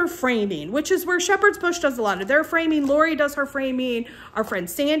Rensselaer Framing, which is where Shepherd's Bush does a lot of their framing. Lori does her framing. Our friend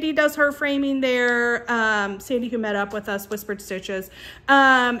Sandy does her framing there. Sandy, who met up with us, Whispered Stitches.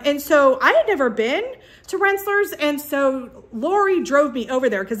 And so I had never been to Rensselaer's. And so Lori drove me over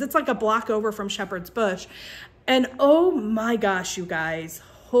there because it's like a block over from Shepherd's Bush. And oh my gosh, you guys,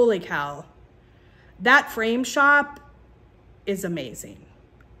 holy cow. That frame shop is amazing.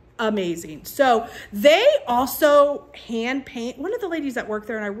 Amazing. So they also hand paint. One of the ladies that work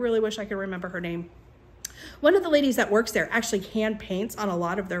there, and I really wish I could remember her name. One of the ladies that works there actually hand paints on a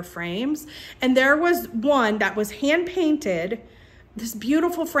lot of their frames. And there was one that was hand painted, this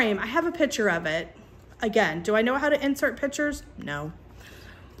beautiful frame. I have a picture of it. Again, do I know how to insert pictures? No.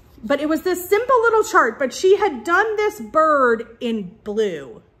 But it was this simple little chart, but she had done this bird in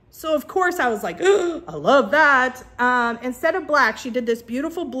blue. So of course I was like, oh, I love that. Instead of black, she did this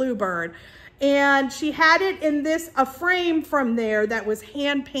beautiful blue bird, and she had it in a frame from there that was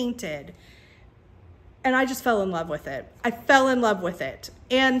hand painted. And I just fell in love with it. I fell in love with it.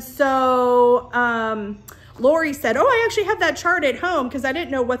 And so Lori said, oh, I actually have that chart at home because I didn't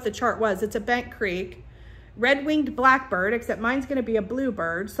know what the chart was. It's a Bent Creek red-winged blackbird, except mine's going to be a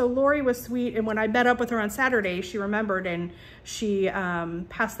bluebird. So Lori was sweet, and when I met up with her on Saturday, she remembered and she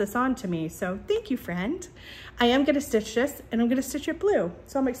passed this on to me. So thank you, friend. I am going to stitch this, and I'm going to stitch it blue.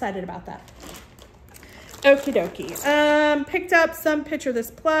 So I'm excited about that. Okie dokie. Picked up some Picture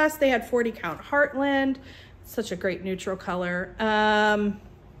This Plus. They had 40 count Heartland. Such a great neutral color.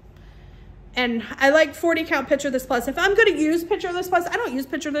 And I like 40 count Picture This Plus. If I'm going to use Picture This Plus, I don't use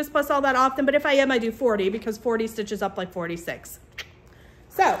Picture This Plus all that often, but if I am, I do 40 because 40 stitches up like 46.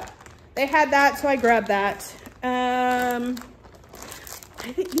 So they had that, so I grabbed that. I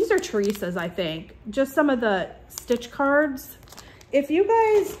think these are Teresa's, I think. Just some of the stitch cards. If you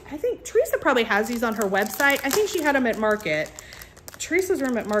guys, I think Teresa probably has these on her website. I think she had them at Market. Teresa's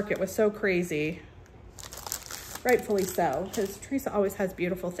room at Market was so crazy. Rightfully so, because Teresa always has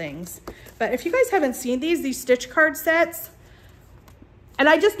beautiful things. But if you guys haven't seen these stitch card sets, and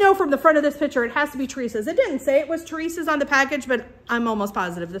I just know from the front of this picture, it has to be Teresa's. It didn't say it was Teresa's on the package, but I'm almost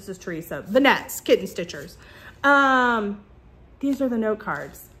positive this is Teresa. The Nets, Kitten Stitchers. These are the note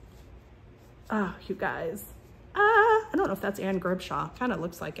cards. Oh, you guys. I don't know if that's Anne Gribshaw. Kind of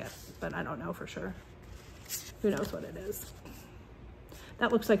looks like it, but I don't know for sure. Who knows what it is.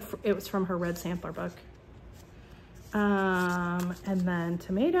 That looks like it was from her red sampler book. And then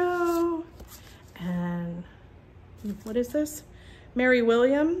Tomato, and what is this? Mary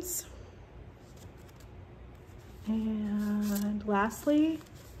Williams. And lastly,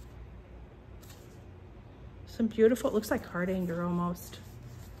 some beautiful, it looks like card anger almost.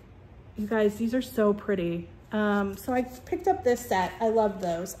 You guys, these are so pretty. So I picked up this set. I love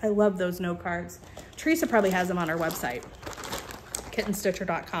those. I love those note cards. Teresa probably has them on her website,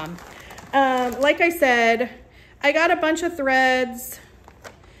 kittenstitcher.com. Like I said, I got a bunch of threads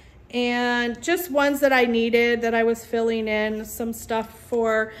and just ones that I needed that I was filling in some stuff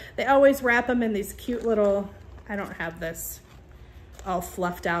for. They always wrap them in these cute little, I don't have this. all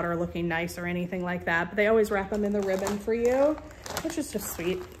fluffed out or looking nice or anything like that, but they always wrap them in the ribbon for you, which is just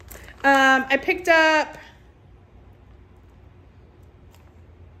sweet. I picked up,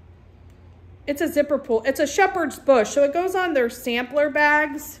 it's a zipper pull. It's a shepherd's bush, so it goes on their sampler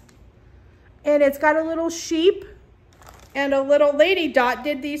bags, and it's got a little sheep and a little lady. Dot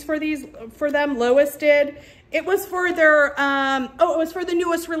did these for them. Lois did. It was for their, it was for the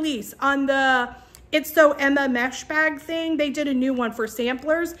newest release on the It's So Emma mesh bag thing. They did a new one for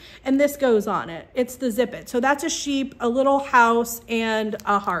samplers, and this goes on it. It's the zip it. So that's a sheep, a little house, and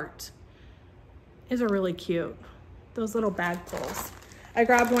a heart. These are really cute. Those little bag pulls. I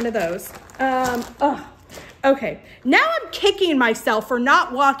grabbed one of those. Okay, now I'm kicking myself for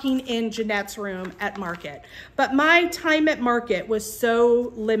not walking in Jeanette's room at Market. But my time at Market was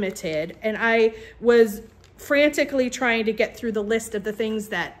so limited, and I was frantically trying to get through the list of the things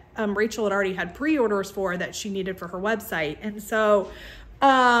that Rachel had already had pre-orders for that she needed for her website. And so,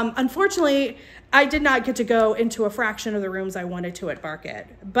 unfortunately, I did not get to go into a fraction of the rooms I wanted to at Market.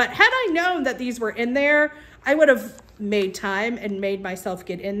 But had I known that these were in there, I would have made time and made myself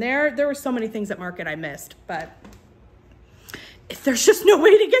get in there. There were so many things at Market I missed, but there's just no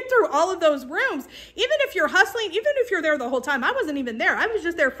way to get through all of those rooms. Even if you're hustling, even if you're there the whole time. I wasn't even there. I was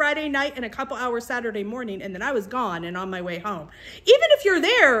just there Friday night and a couple hours Saturday morning, and then I was gone and on my way home. Even if you're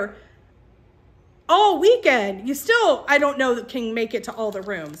there all weekend, you still, I don't know, can make it to all the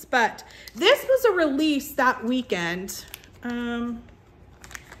rooms. But this was a release that weekend.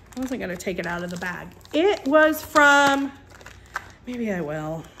 I wasn't gonna take it out of the bag. It was from, maybe I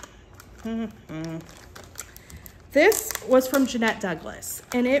will. This was from Jeanette Douglas,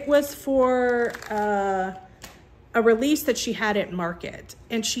 and it was for a release that she had at Market.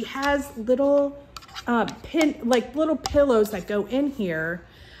 And she has little little pillows that go in here,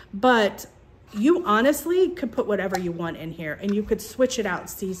 but you honestly could put whatever you want in here, and you could switch it out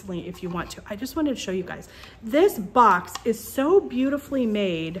seasonally if you want to. I just wanted to show you guys. This box is so beautifully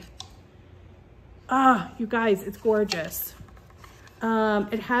made. You guys, it's gorgeous.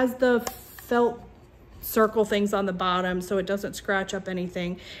 It has the felt circle things on the bottom so it doesn't scratch up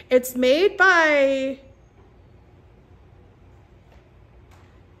anything. It's made by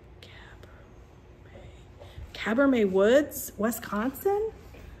Cabernet Woods, Wisconsin.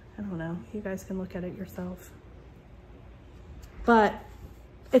 I don't know. You guys can look at it yourself. But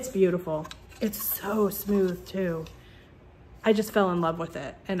it's beautiful. It's so smooth too. I just fell in love with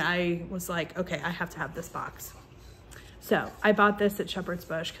it. And I was like, okay, I have to have this box. So I bought this at Shepherd's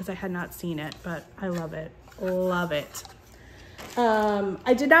Bush because I had not seen it, but I love it. Love it.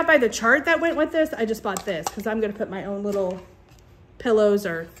 I did not buy the chart that went with this. I just bought this because I'm going to put my own little pillows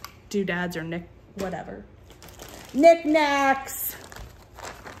or doodads or whatever. Knickknacks,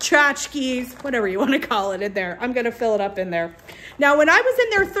 tchotchkes, whatever you want to call it in there. I'm going to fill it up in there. Now, when I was in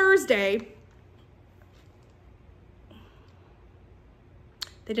there Thursday,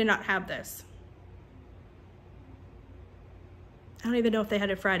 they did not have this. I don't even know if they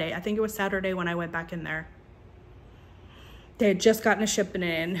had it Friday. I think it was Saturday when I went back in there. They had just gotten a shipment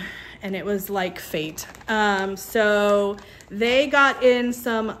in, and it was like fate. So they got in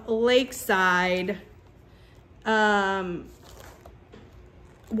some Lakeside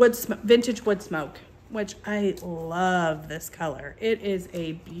vintage wood smoke, which I love this color. It is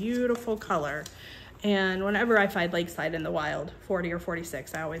a beautiful color. And whenever I find Lakeside in the wild, 40 or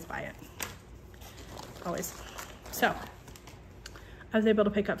 46, I always buy it. Always. So I was able to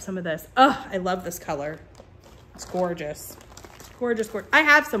pick up some of this. Oh, I love this color. It's gorgeous. Gorgeous, gorgeous. I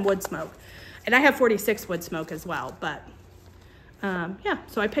have some wood smoke, and I have 46 wood smoke as well, but yeah,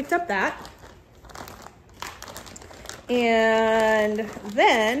 so I picked up that. And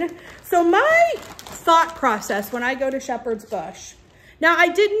then, so my thought process when I go to Shepherd's Bush, now I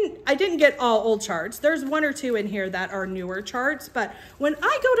didn't get all old charts. There's one or two in here that are newer charts, but when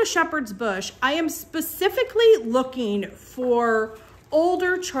I go to Shepherd's Bush, I am specifically looking for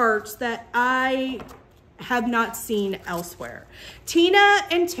older charts that I have not seen elsewhere. Tina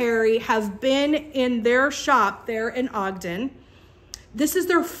and Terry have been in their shop there in Ogden. This is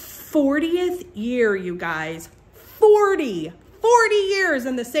their 40th year, you guys. 40 years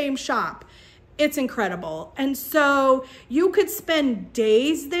in the same shop. It's incredible. And so you could spend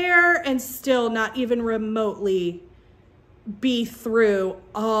days there and still not even remotely be through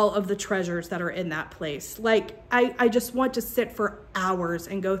all of the treasures that are in that place. Like, I just want to sit for hours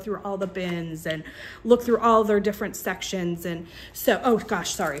and go through all the bins and look through all their different sections. And so, oh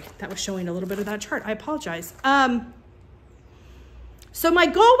gosh, sorry, that was showing a little bit of that chart. I apologize. So my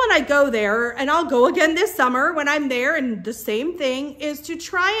goal when I go there, and I'll go again this summer when I'm there, and the same thing, is to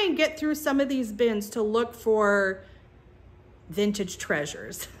try and get through some of these bins to look for vintage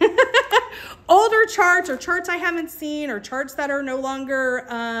treasures. Older charts or charts I haven't seen or charts that are no longer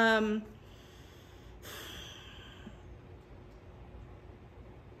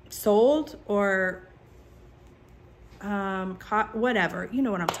sold or whatever. You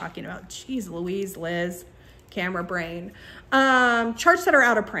know what I'm talking about. Jeez Louise, Liz, camera brain. Charts that are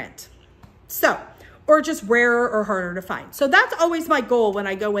out of print. So, or just rarer or harder to find. So that's always my goal when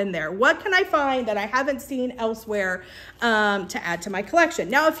I go in there. What can I find that I haven't seen elsewhere to add to my collection?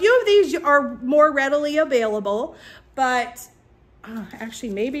 Now, a few of these are more readily available, but actually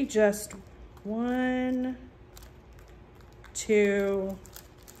maybe just 1, 2,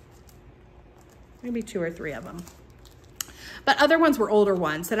 maybe 2 or 3 of them. But other ones were older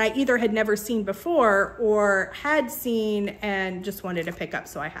ones that I either had never seen before or had seen and just wanted to pick up,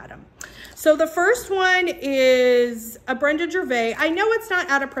 so I had them. So the first one is a Brenda Gervais. I know it's not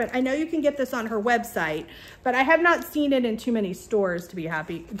out of print. I know you can get this on her website, but I have not seen it in too many stores to be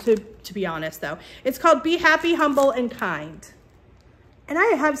honest though. It's called Be Happy, Humble, and Kind. And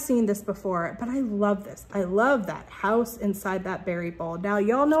I have seen this before, but I love this. I love that house inside that berry bowl. Now,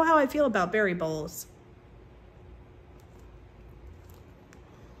 y'all know how I feel about berry bowls.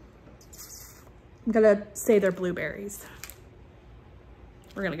 I'm gonna say they're blueberries.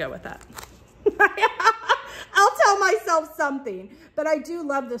 We're gonna go with that. I'll tell myself something, but I do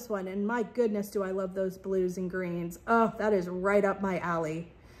love this one, and my goodness, do I love those blues and greens. Oh, that is right up my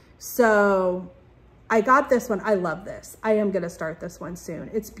alley. So I got this one. I love this. I am gonna start this one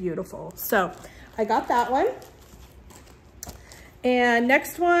soon. It's beautiful. So I got that one. And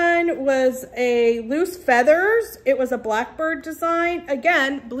next one was a Loose Feathers. It was a blackbird design.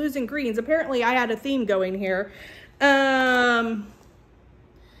 Again, blues and greens. Apparently I had a theme going here.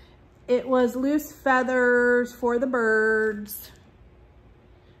 It was loose feathers for the birds.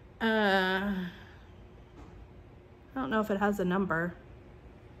 I don't know if it has a number.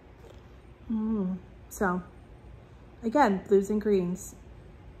 So, again, blues and greens.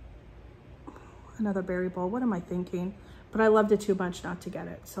 Another berry bowl. What am I thinking? But I loved it too much not to get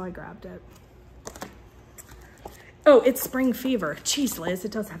it, so I grabbed it. Oh, it's Spring Fever. Jeez, Liz,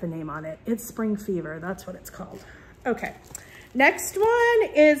 it does have a name on it. It's Spring Fever. That's what it's called. Okay. Next one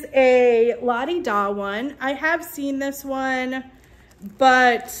is a La-Di-Da one. I have seen this one,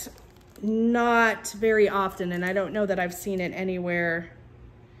 but not very often, and I don't know that I've seen it anywhere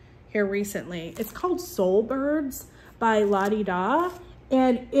here recently. It's called Soul Birds by La-Di-Da,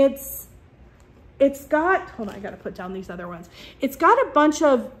 and it's got, hold on, I gotta put down these other ones. It's got a bunch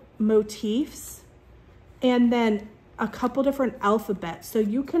of motifs and then a couple different alphabets. So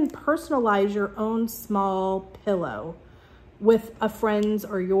you can personalize your own small pillow with a friend's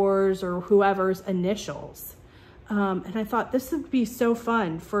or yours or whoever's initials. And I thought this would be so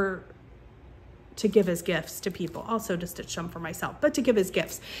fun to give as gifts to people. Also to stitch some for myself, but to give as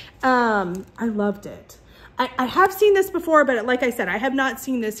gifts. I loved it. I have seen this before, but like I said, I have not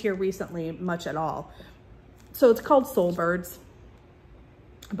seen this here recently much at all. So it's called Soul Birds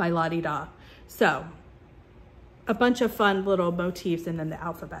by La-Di-Da. So a bunch of fun little motifs and then the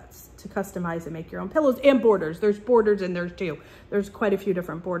alphabets to customize and make your own pillows and borders. There's borders in there too. There's quite a few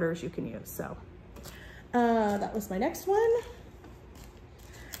different borders you can use. So that was my next one.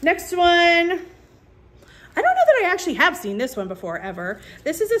 Next one. I don't know that I actually have seen this one before ever.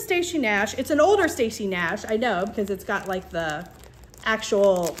 This is a Stacey Nash. It's an older Stacey Nash, I know, because it's got like the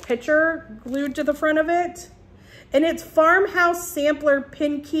actual picture glued to the front of it. And it's Farmhouse Sampler,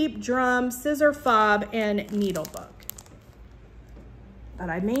 Pin Keep, Drum, Scissor Fob, and Needle Book. But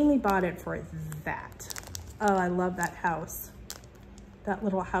I mainly bought it for that. Oh, I love that house. That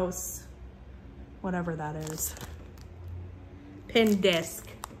little house, whatever that is. Pin disc.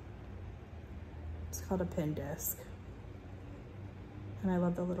 It's called a pin disc. And I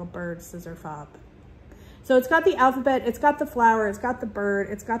love the little bird scissor fob. So it's got the alphabet, it's got the flower, it's got the bird,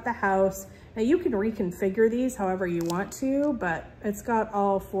 it's got the house. Now you can reconfigure these however you want to, but it's got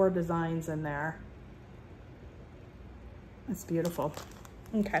all 4 designs in there. It's beautiful.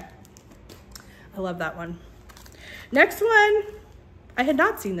 Okay. I love that one. Next one, I had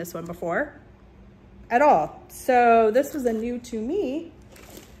not seen this one before at all. So this was a new to me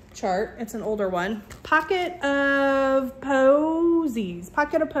chart. It's an older one. Pocket of Posies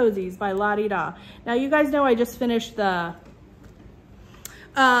by La-Di-Da. Now you guys know I just finished the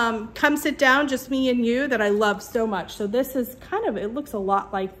Come Sit Down, Just Me and You that I love so much. So this is kind of, it looks a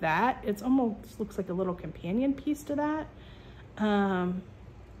lot like that. It's almost looks like a little companion piece to that.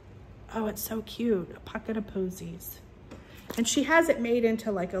 Oh, it's so cute. A Pocket of Posies. And she has it made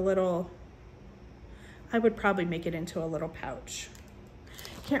into like a little, I would probably make it into a little pouch.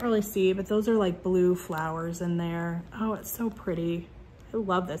 can't really see, but those are like blue flowers in there. Oh, it's so pretty. I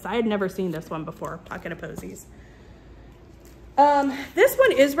love this. I had never seen this one before, Pocket of Posies. This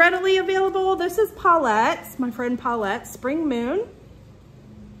one is readily available. This is Paulette's, my friend Paulette's Spring Moon.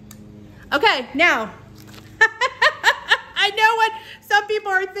 Okay, now, I know what some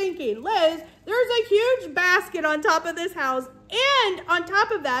people are thinking. Liz, there's a huge basket on top of this house, and on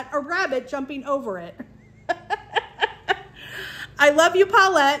top of that, a rabbit jumping over it. I love you,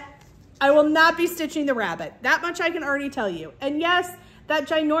 Paulette. I will not be stitching the rabbit. That much I can already tell you. And yes, that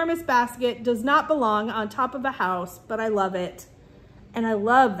ginormous basket does not belong on top of a house, but I love it. And I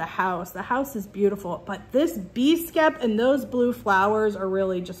love the house. The house is beautiful, but this bee skep and those blue flowers are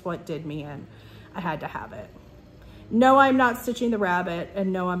really just what did me in. I had to have it. No, I'm not stitching the rabbit,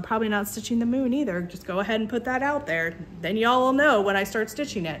 and no, I'm probably not stitching the moon either. Just go ahead and put that out there. Then y'all will know when I start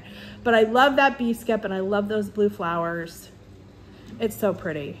stitching it. But I love that bee skep, and I love those blue flowers. It's so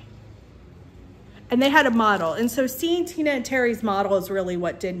pretty. And they had a model. And so seeing Tina and Terry's model is really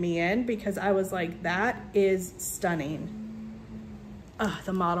what did me in, because I was like, that is stunning. Oh,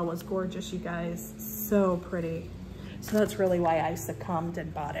 the model was gorgeous, you guys. So pretty. So that's really why I succumbed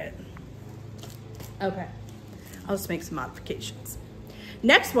and bought it. Okay, I'll just make some modifications.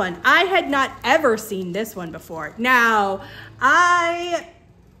 Next one, I had not ever seen this one before. Now, I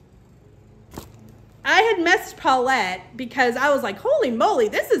had messaged Paulette because I was like, holy moly,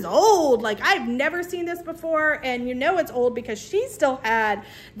 this is old. Like, I've never seen this before. And you know it's old because she still had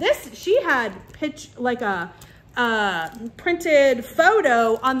this. She had like a printed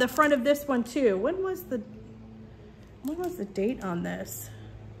photo on the front of this one too. When was the date on this?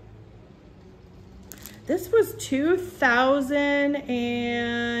 This was 2000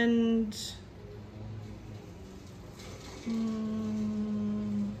 and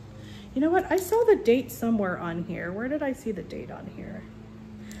you know what? I saw the date somewhere on here. Where did I see the date on here?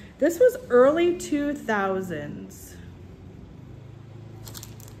 This was early 2000s.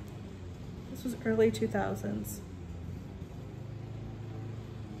 This was early 2000s.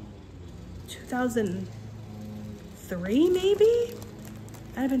 2003 maybe?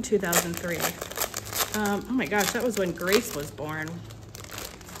 That'd have been 2003. Oh my gosh, that was when Grace was born.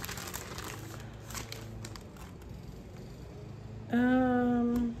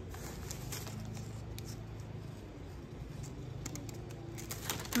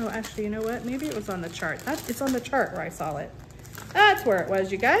 Oh, actually, you know what? Maybe it was on the chart. It's on the chart where I saw it. That's where it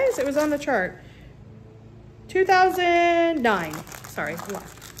was, you guys. It was on the chart. 2009. Sorry,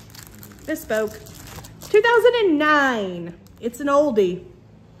 misspoke. 2009. It's an oldie.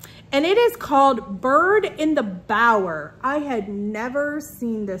 And it is called Bird in the Bower. I had never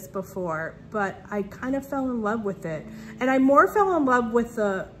seen this before, but I kind of fell in love with it. And I more fell in love with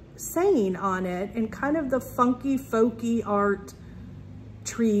the saying on it and kind of the funky, folky art,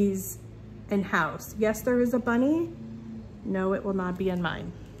 trees, and house. Yes, there is a bunny. No, it will not be in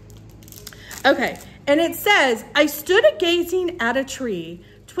mine. Okay, and it says, I stood a-gazing at a tree,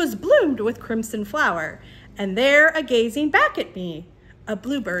 'twas bloomed with crimson flower, and there a-gazing back at me, a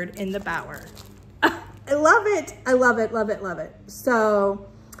bluebird in the bower. I love it. I love it, love it, love it. So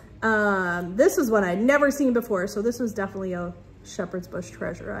this is one I'd never seen before. So this was definitely a shepherd's bush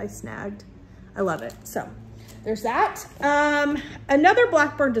treasure I snagged. I love it. So there's that. Another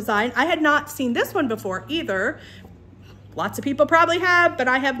blackbird design. I had not seen this one before either. Lots of people probably have, but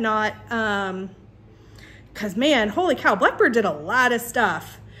I have not. Cause man, holy cow, Blackbird did a lot of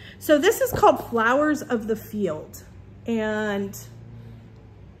stuff. So this is called Flowers of the Field, and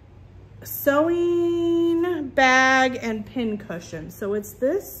sewing bag and pin cushion. So it's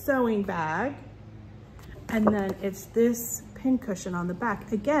this sewing bag, and then it's this pin cushion on the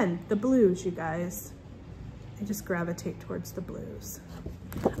back. Again, the blues, you guys. I just gravitate towards the blues.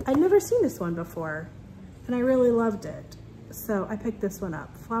 I'd never seen this one before, and I really loved it. So I picked this one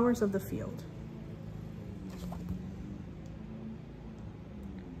up, Flowers of the Field.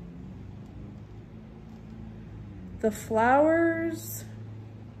 The flowers,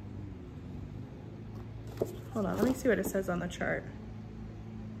 hold on, let me see what it says on the chart.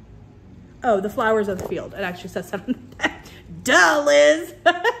 Oh, the flowers of the field. It actually says something. Duh, Liz.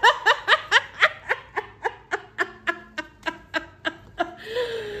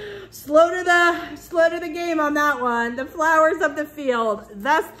 Slow to the game on that one. The flowers of the field.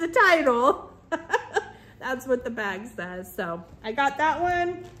 That's the title. That's what the bag says. So I got that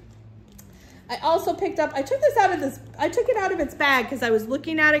one. I also picked up, I took it out of its bag because I was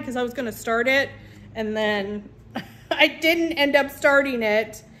looking at it because I was going to start it, and then I didn't end up starting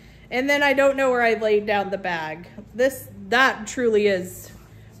it, and then I don't know where I laid down the bag. That truly is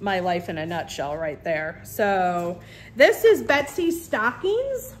my life in a nutshell right there. So this is Betsy's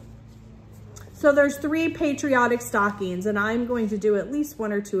stockings. So there's 3 patriotic stockings, and I'm going to do at least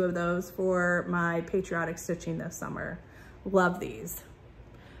 1 or 2 of those for my patriotic stitching this summer. Love these.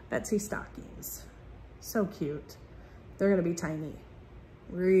 Betsy stockings. So cute. They're gonna be tiny,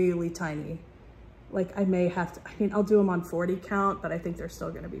 really tiny. Like I may have to, I mean, I'll do them on 40 count, but I think they're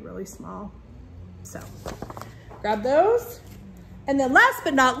still gonna be really small. So grab those. And then last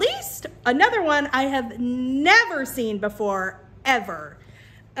but not least, another one I have never seen before, ever.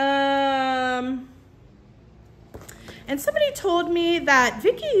 And somebody told me that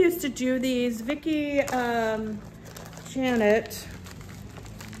Vicky used to do these. Vicky, Janet,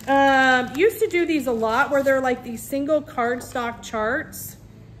 used to do these a lot, where they're like these single cardstock charts.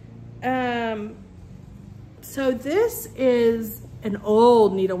 So this is an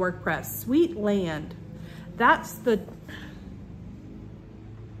old needlework press, Sweet Land. That's the,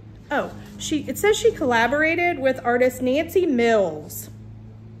 oh, it says she collaborated with artist Nancy Mills.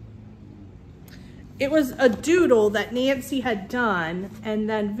 It was a doodle that Nancy had done, and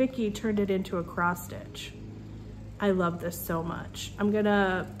then Vicky turned it into a cross stitch. I love this so much. I'm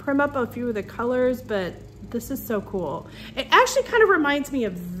gonna prim up a few of the colors, but this is so cool. It actually kind of reminds me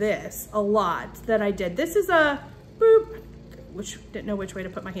of this a lot that I did. This is a, boop, which didn't know which way to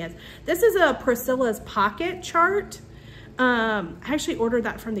put my hands. This is a Priscilla's Pocket chart. I actually ordered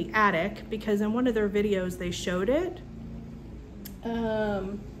that from the attic because in one of their videos they showed it. I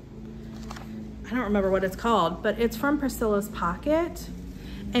don't remember what it's called, but it's from Priscilla's Pocket.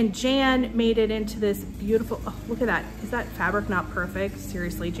 And Jan made it into this beautiful, oh, look at that. Is that fabric not perfect?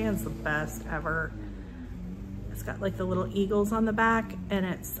 Seriously, Jan's the best ever. It's got like the little eagles on the back, and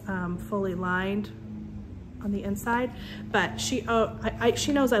it's fully lined on the inside. But she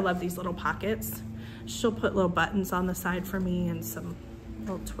knows I love these little pockets. She'll put little buttons on the side for me and some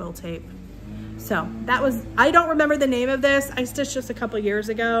little twill tape. So that was, I don't remember the name of this. I stitched this a couple years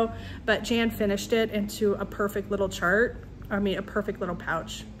ago, but Jan finished it into a perfect little chart. I mean, a perfect little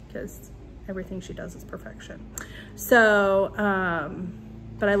pouch, because everything she does is perfection. So,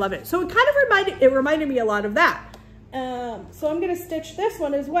 but I love it. So it kind of reminded me a lot of that. So I'm gonna stitch this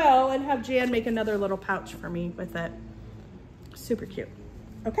one as well and have Jan make another little pouch for me with it. Super cute.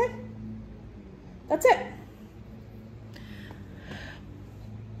 Okay, that's it.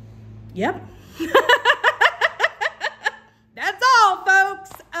 Yep. That's all,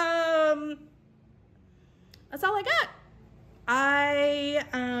 folks. That's all I got.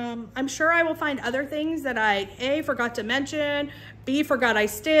 I'm sure I will find other things that I, A, forgot to mention, B, forgot I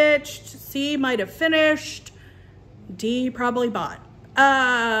stitched, C, might have finished, D, probably bought.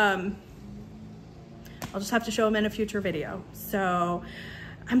 I'll just have to show them in a future video. So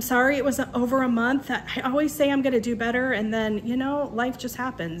I'm sorry it was over a month. I always say I'm gonna do better, and then, you know, life just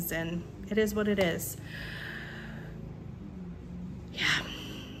happens and it is what it is. Yeah,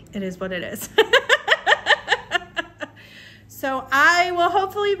 it is what it is. So I will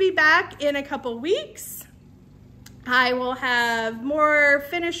hopefully be back in a couple weeks. I will have more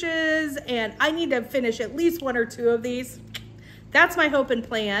finishes, and I need to finish at least 1 or 2 of these. That's my hope and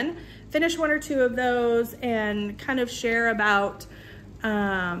plan. Finish 1 or 2 of those and kind of share about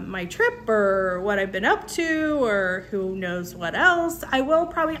my trip or what I've been up to, or who knows what else. I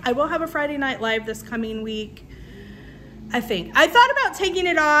will have a Friday night live this coming week. I think. I thought about taking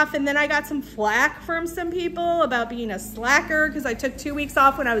it off, and then I got some flack from some people about being a slacker because I took 2 weeks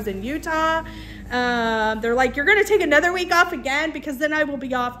off when I was in Utah. They're like, you're gonna take another week off again, because then I will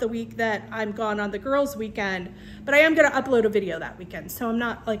be off the week that I'm gone on the girls' weekend. But I am gonna upload a video that weekend. So I'm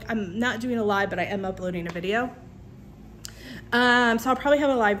not doing a live, but I am uploading a video. So I'll probably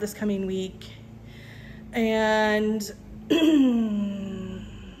have a live this coming week. And and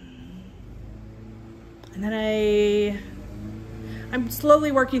then I'm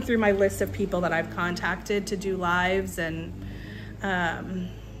slowly working through my list of people that I've contacted to do lives, and I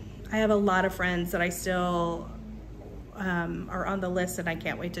have a lot of friends that I still are on the list, and I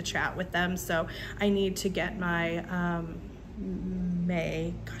can't wait to chat with them. So I need to get my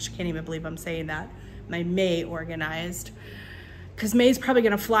May, gosh, I can't even believe I'm saying that, my May organized, because May's probably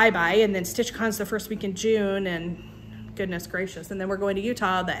gonna fly by, and then StitchCon's the first week in June, and goodness gracious, and then we're going to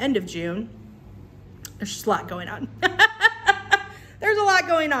Utah the end of June. There's just a lot going on. There's a lot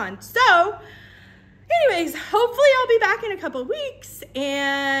going on. So anyways, hopefully I'll be back in a couple weeks,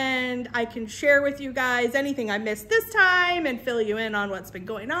 and I can share with you guys anything I missed this time and fill you in on what's been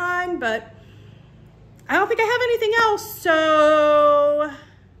going on, but I don't think I have anything else. So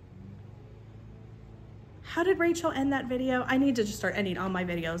how did Rachel end that video? I need to just start ending all my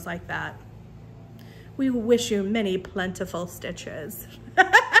videos like that. We wish you many plentiful stitches.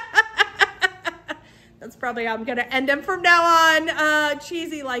 That's probably how I'm gonna end them from now on,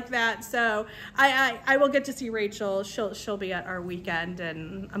 cheesy like that. So I will get to see Rachel. She'll be at our weekend,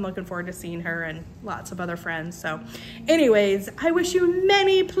 and I'm looking forward to seeing her and lots of other friends. So anyways, I wish you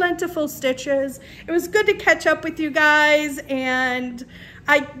many plentiful stitches. It was good to catch up with you guys, and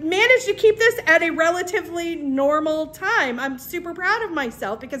I managed to keep this at a relatively normal time. I'm super proud of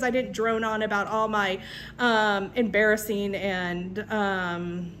myself because I didn't drone on about all my embarrassing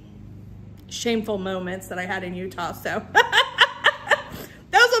and shameful moments that I had in Utah. So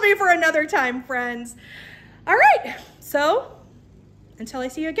those will be for another time, friends. All right, so until I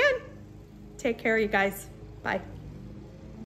see you again, take care, you guys. Bye.